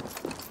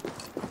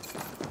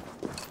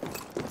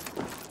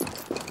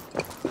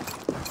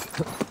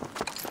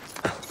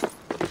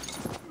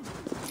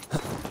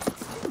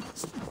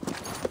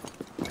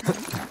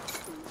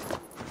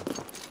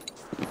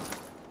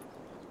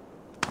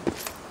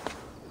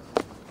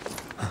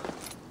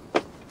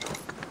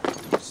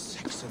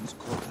 Saxons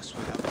caught us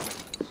without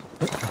weapons.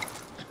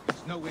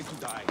 There's no way to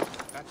die.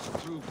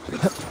 That's true.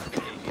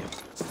 Aliens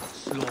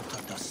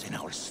slaughtered us in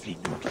our sleep.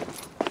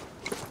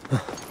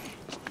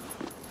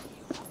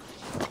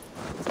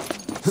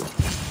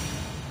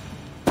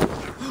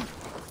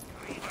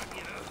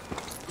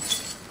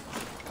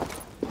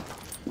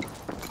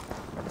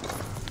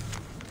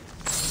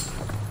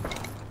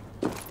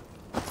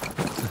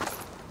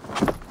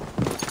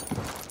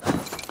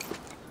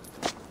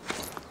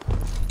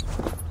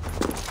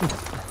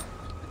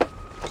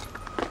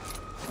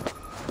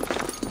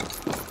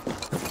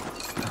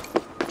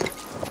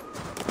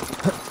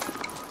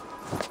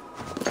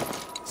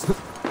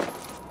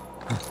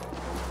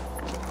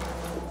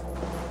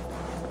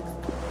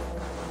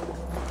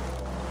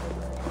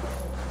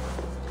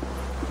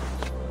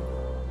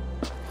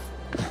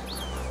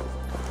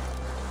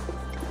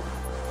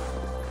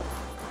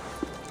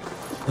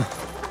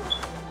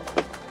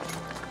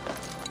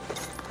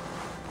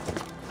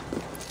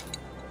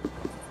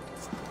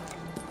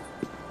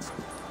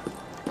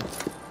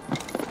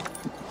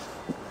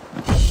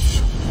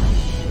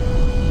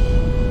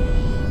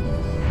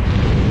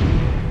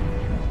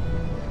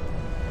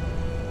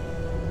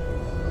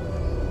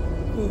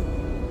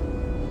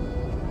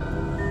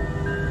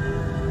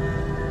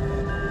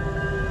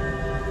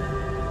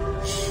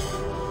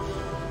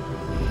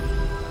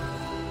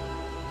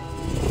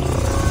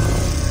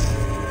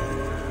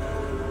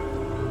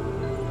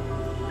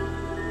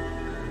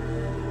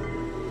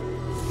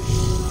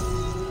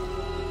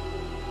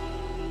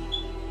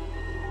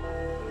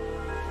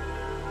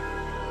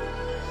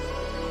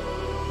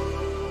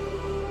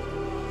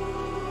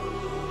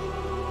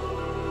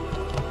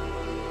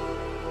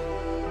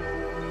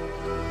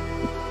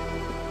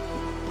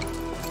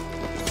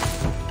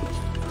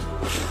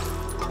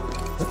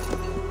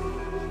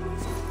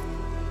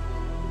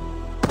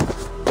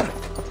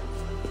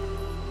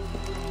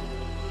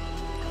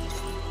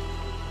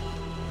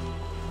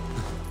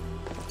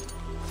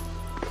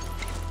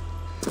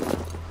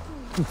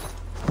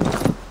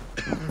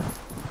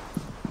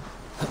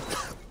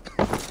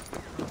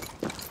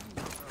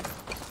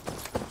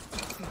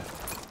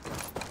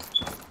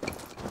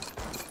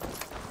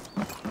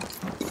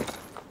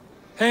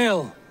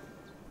 Hail!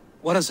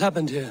 What has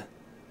happened here?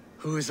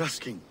 Who is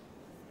asking?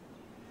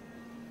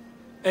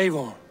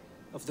 Eivor,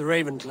 of the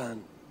Raven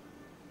clan.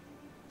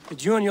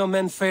 Did you and your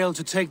men fail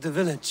to take the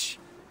village?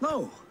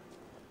 No.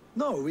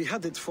 No, we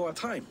had it for a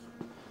time.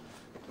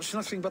 It was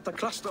nothing but a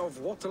cluster of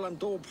wattle and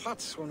daub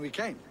huts when we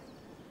came.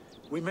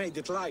 We made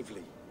it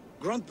lively.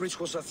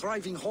 Gruntbridge was a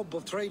thriving hub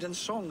of trade and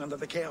song under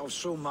the care of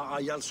Soma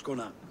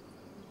Ayalskona.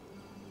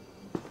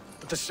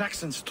 But the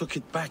Saxons took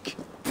it back.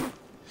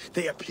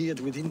 They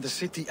appeared within the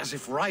city as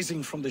if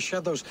rising from the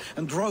shadows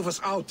and drove us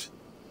out.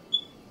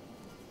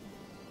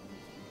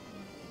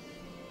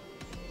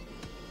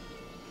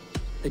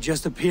 They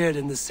just appeared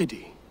in the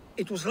city.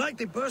 It was like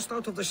they burst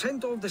out of the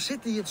center of the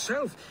city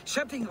itself,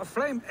 setting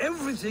aflame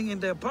everything in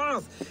their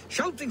path,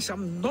 shouting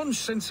some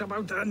nonsense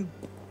about an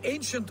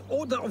ancient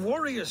order of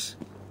warriors.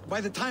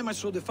 By the time I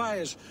saw the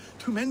fires,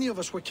 too many of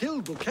us were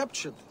killed or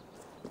captured.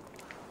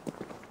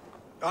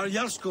 Our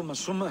Yarsko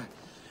Masuma,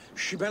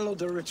 she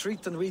bellowed a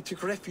retreat and we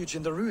took refuge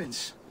in the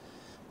ruins.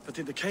 But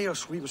in the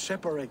chaos we were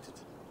separated.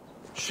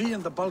 She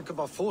and the bulk of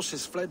our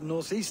forces fled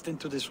northeast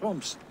into the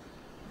swamps.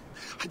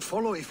 I'd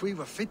follow if we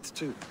were fit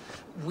to.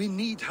 We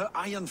need her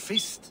iron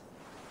fist.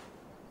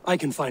 I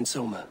can find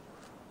Soma.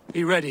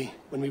 Be ready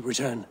when we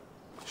return.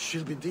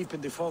 She'll be deep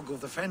in the fog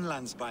of the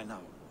Fenlands by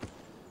now.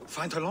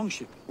 Find her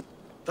longship.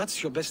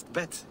 That's your best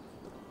bet.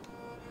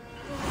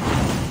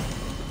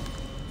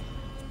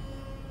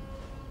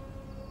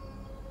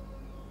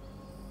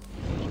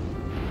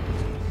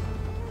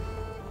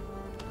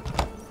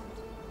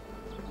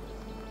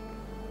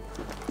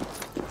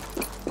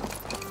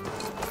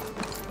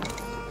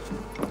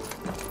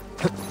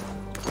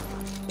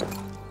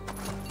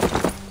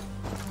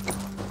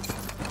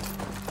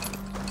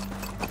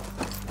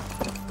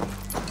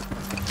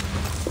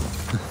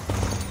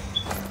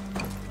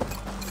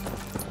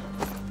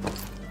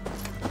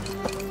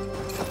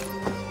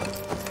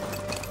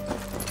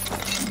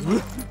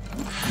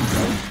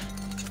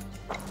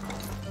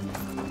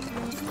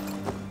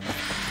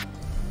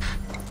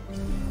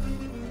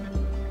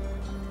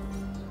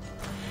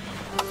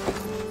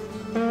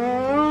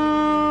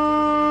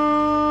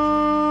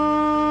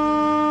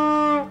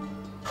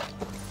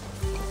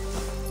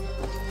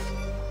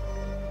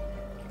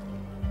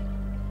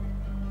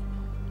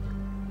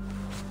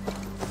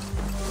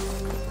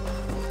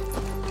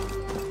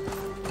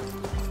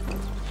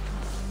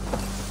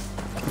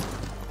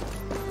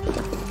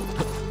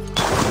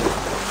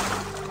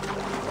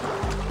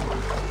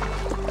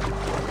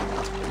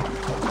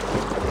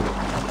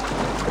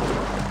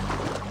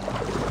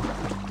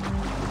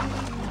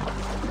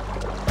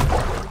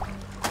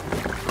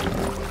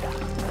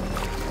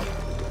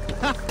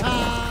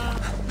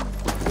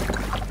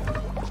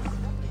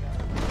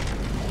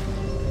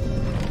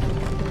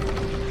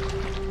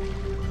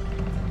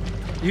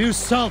 You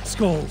salt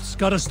skulls,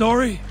 got a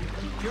story?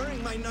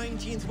 During my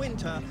 19th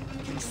winter,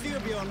 King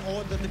Styrbjorn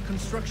ordered the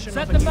construction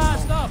Set of a the new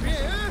mast hall.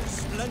 up!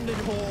 Splendid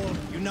hall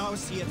you now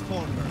see at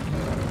Thornburg.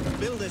 To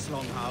build this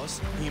longhouse,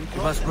 he employed...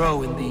 You must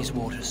row in these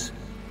waters.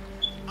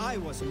 I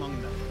was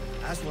among them,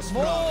 as was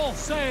More Frog,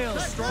 sail! the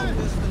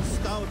strongest and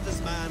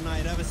stoutest man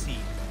I'd ever seen.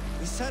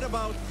 We set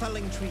about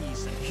felling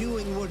trees and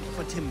hewing wood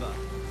for timber.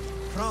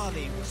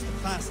 Fradi was the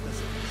fastest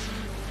of us,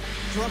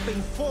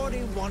 dropping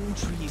 41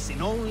 trees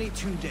in only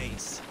 2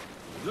 days.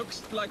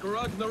 Looks like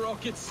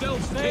Ragnarok itself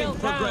Sail came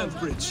for down.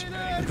 Grantbridge.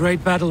 A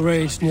great battle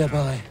raged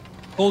nearby.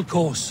 Hold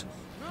course.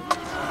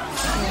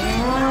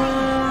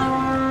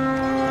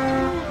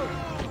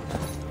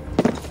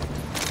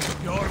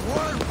 Your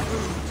worm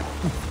food!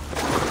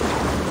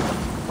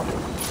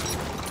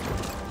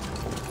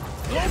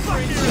 Go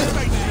back here,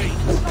 Space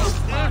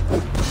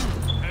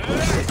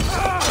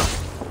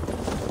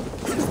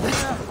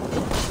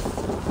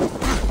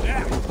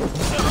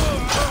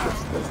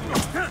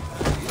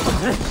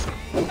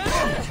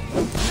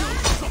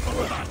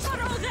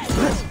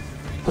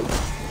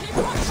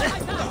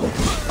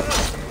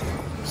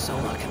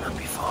Soma cannot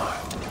be far.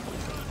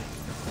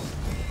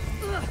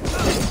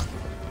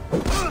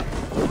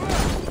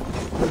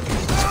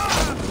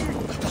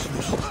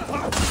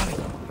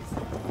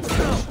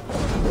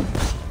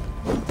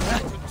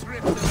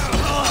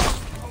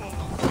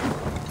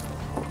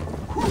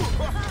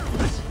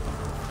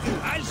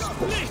 I'll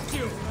split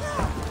you!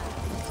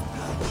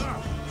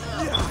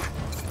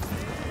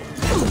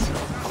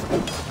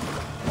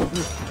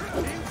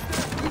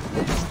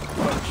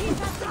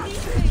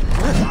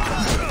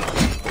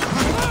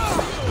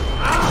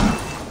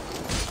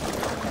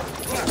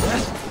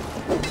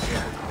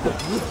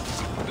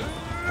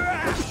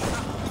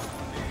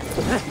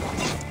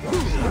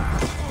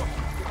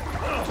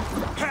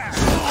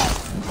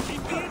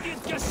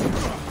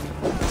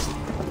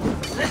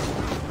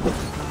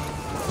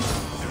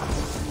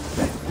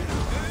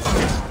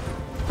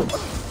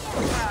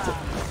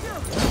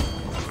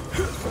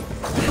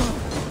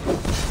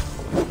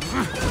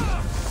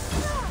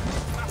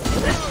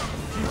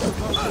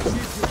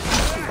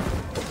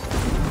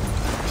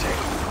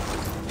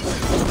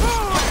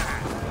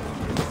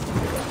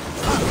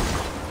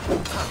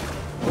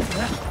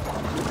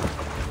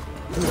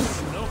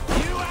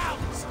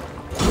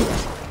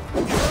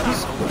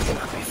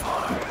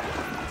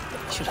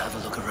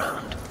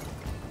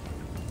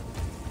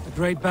 A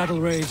great battle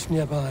raged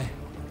nearby.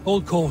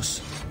 Hold course.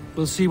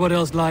 We'll see what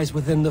else lies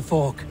within the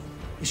fog.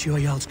 Is sure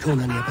Jarl's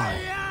Kona nearby?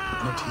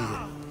 Not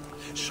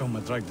here.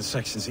 Soma dragged the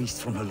Saxons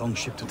east from her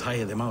longship to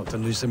tire them out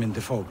and lose them in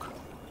the fog.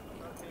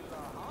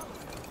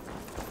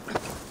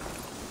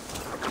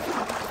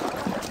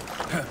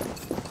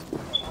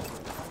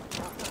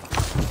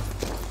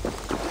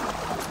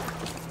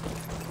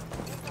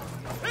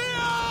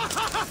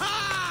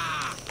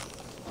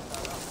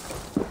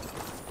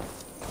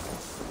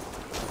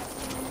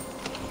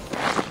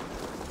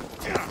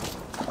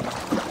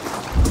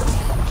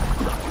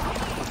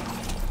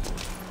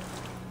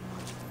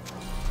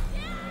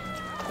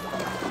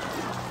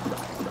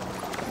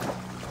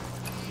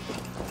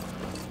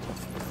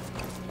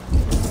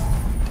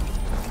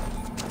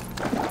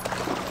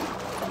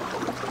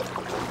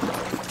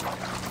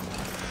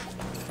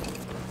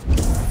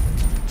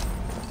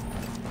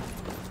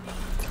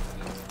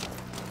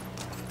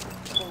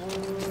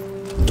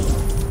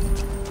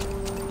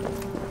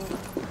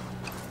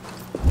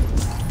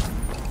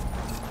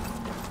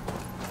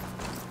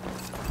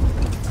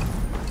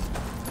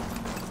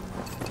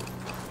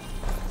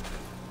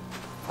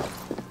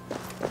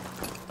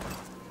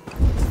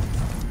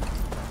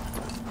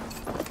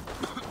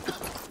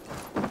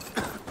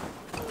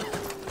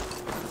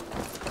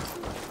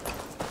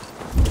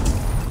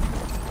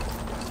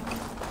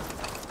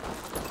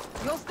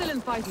 You're still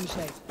in fighting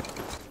shape.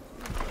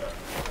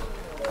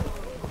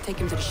 Take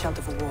him to the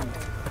shelter for warmth.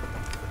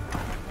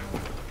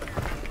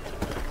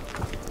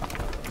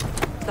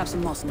 Slap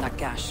some moss in that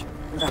gash.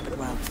 And wrap it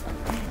well.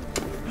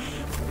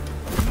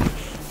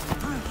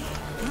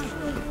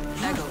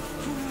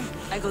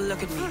 Eggle,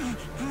 look at me.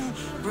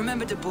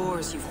 Remember the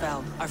boars you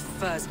fell, our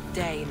first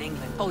day in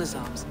England. Hold his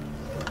arms.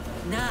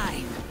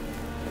 9.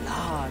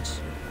 Large.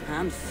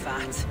 And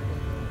fat.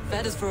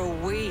 Fed us for a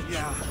week.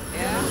 Yeah?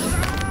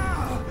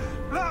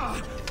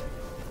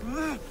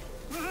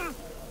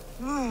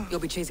 You'll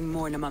be chasing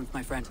more in a month,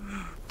 my friend.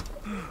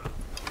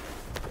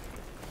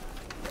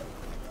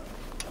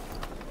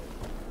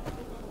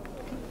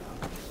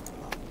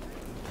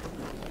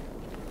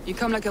 You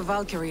come like a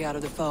Valkyrie out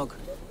of the fog.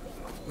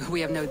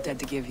 We have no dead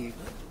to give you.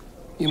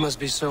 You must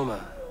be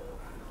Soma.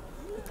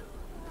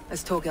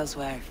 Let's talk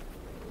elsewhere.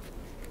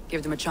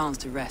 Give them a chance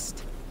to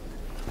rest.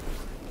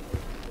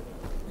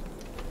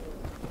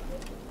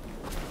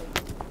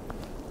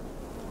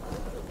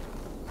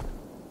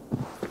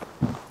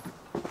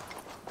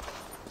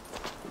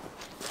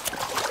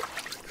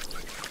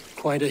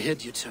 Quite a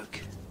hit you took.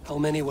 How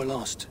many were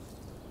lost?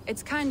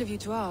 It's kind of you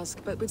to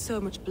ask, but with so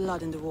much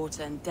blood in the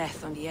water and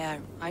death on the air,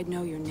 I'd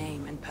know your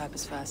name and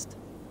purpose first.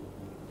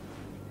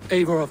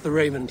 Eivor of the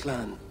Raven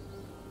clan.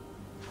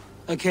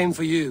 I came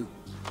for you,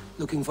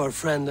 looking for a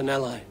friend and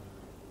ally.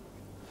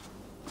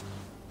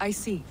 I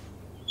see.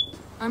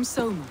 I'm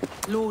Soma,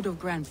 Lord of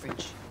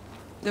Grantebridge.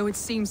 Though it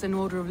seems an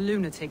order of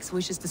lunatics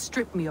wishes to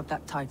strip me of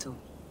that title.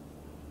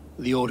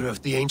 The Order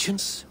of the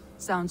Ancients?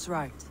 Sounds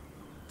right.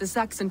 The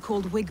Saxon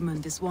called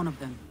Wigmund is one of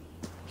them.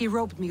 He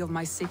robbed me of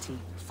my city,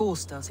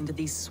 forced us into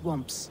these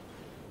swamps.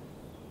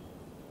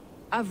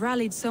 I've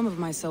rallied some of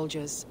my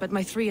soldiers, but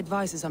my 3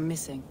 advisors are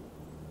missing.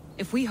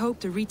 If we hope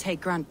to retake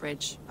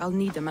Grantebridge, I'll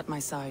need them at my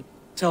side.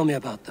 Tell me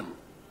about them.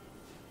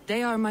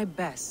 They are my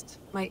best,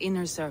 my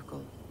inner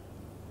circle.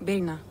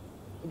 Birna,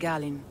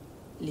 Galin,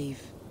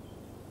 Liv.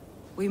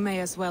 We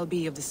may as well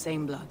be of the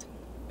same blood.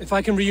 If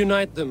I can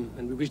reunite them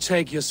and we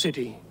retake your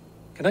city,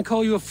 can I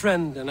call you a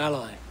friend and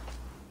ally?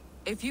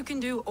 If you can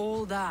do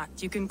all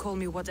that, you can call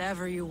me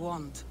whatever you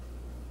want.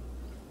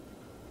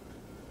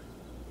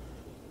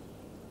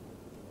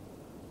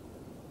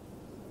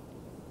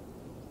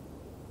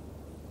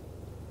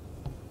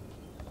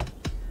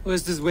 Who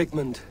is this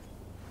Wigmund?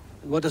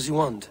 And what does he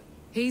want?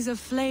 He's a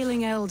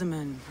flailing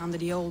ealdorman under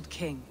the old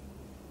king.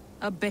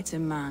 A bitter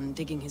man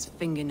digging his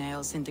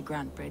fingernails into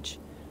Grantebridge,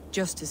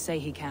 just to say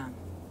he can.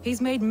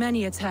 He's made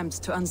many attempts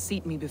to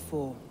unseat me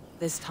before.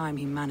 This time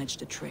he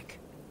managed a trick.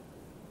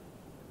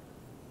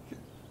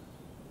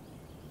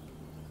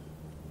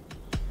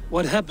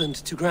 What happened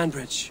to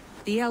Grantebridge?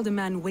 The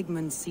ealdorman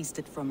Wigmund seized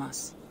it from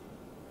us.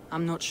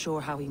 I'm not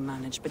sure how he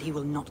managed, but he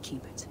will not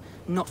keep it.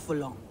 Not for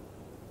long.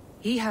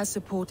 He has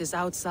supporters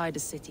outside the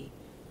city,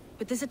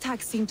 but this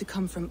attack seemed to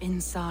come from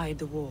inside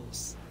the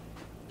walls.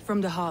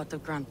 From the heart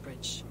of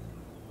Grantebridge.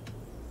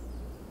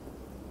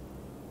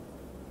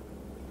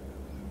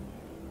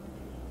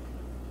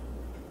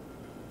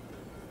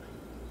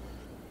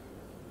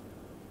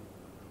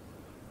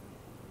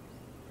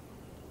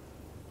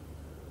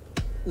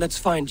 Let's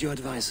find your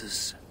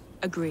advisors.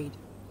 Agreed.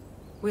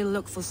 We'll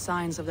look for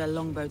signs of their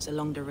longboats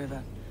along the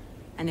river.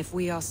 And if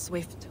we are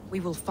swift, we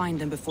will find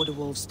them before the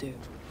wolves do.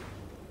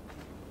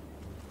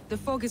 The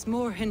fog is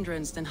more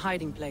hindrance than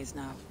hiding place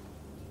now.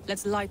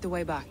 Let's light the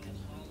way back.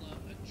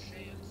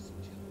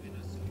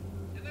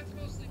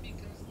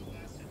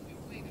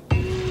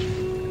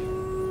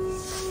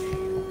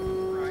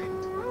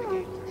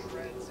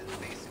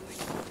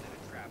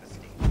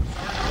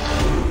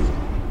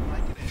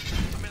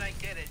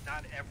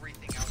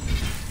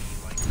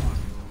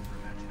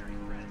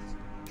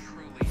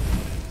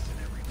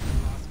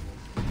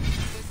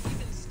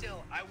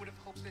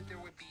 that there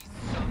would be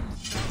some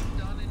stuff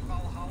done in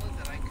Valhalla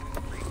that I could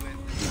agree with.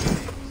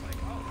 It was like,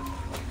 oh, that's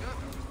really good.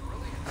 That was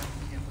brilliant. I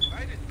can't believe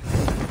I didn't do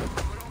that.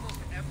 But almost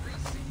every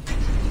single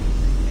change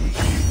they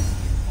made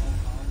in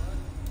Valhalla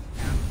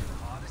after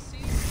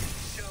Odyssey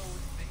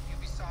showed that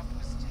Ubisoft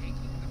was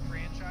taking the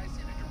franchise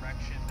in a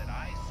direction that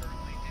I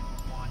certainly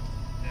didn't want,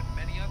 that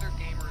many other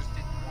gamers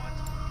didn't want.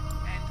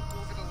 And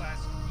over the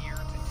last year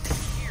to 2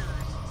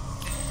 years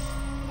since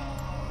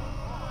Valhalla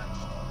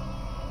launched,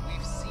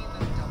 we've seen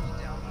them double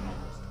down on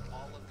almost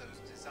all of those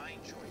design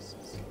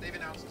choices. They've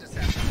announced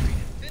Assassin's Creed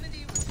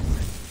Infinity, which is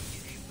set to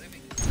be a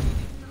living,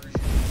 breathing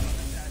version of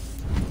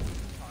Assassin's Creed, which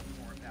we'll talk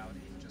more about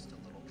in just a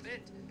little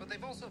bit. But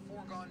they've also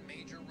foregone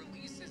major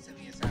releases in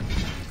the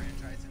Assassin's Creed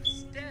franchise,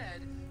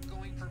 instead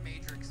going for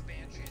major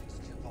expansions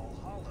to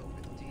Valhalla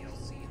with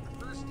DLC in the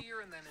first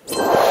year and then in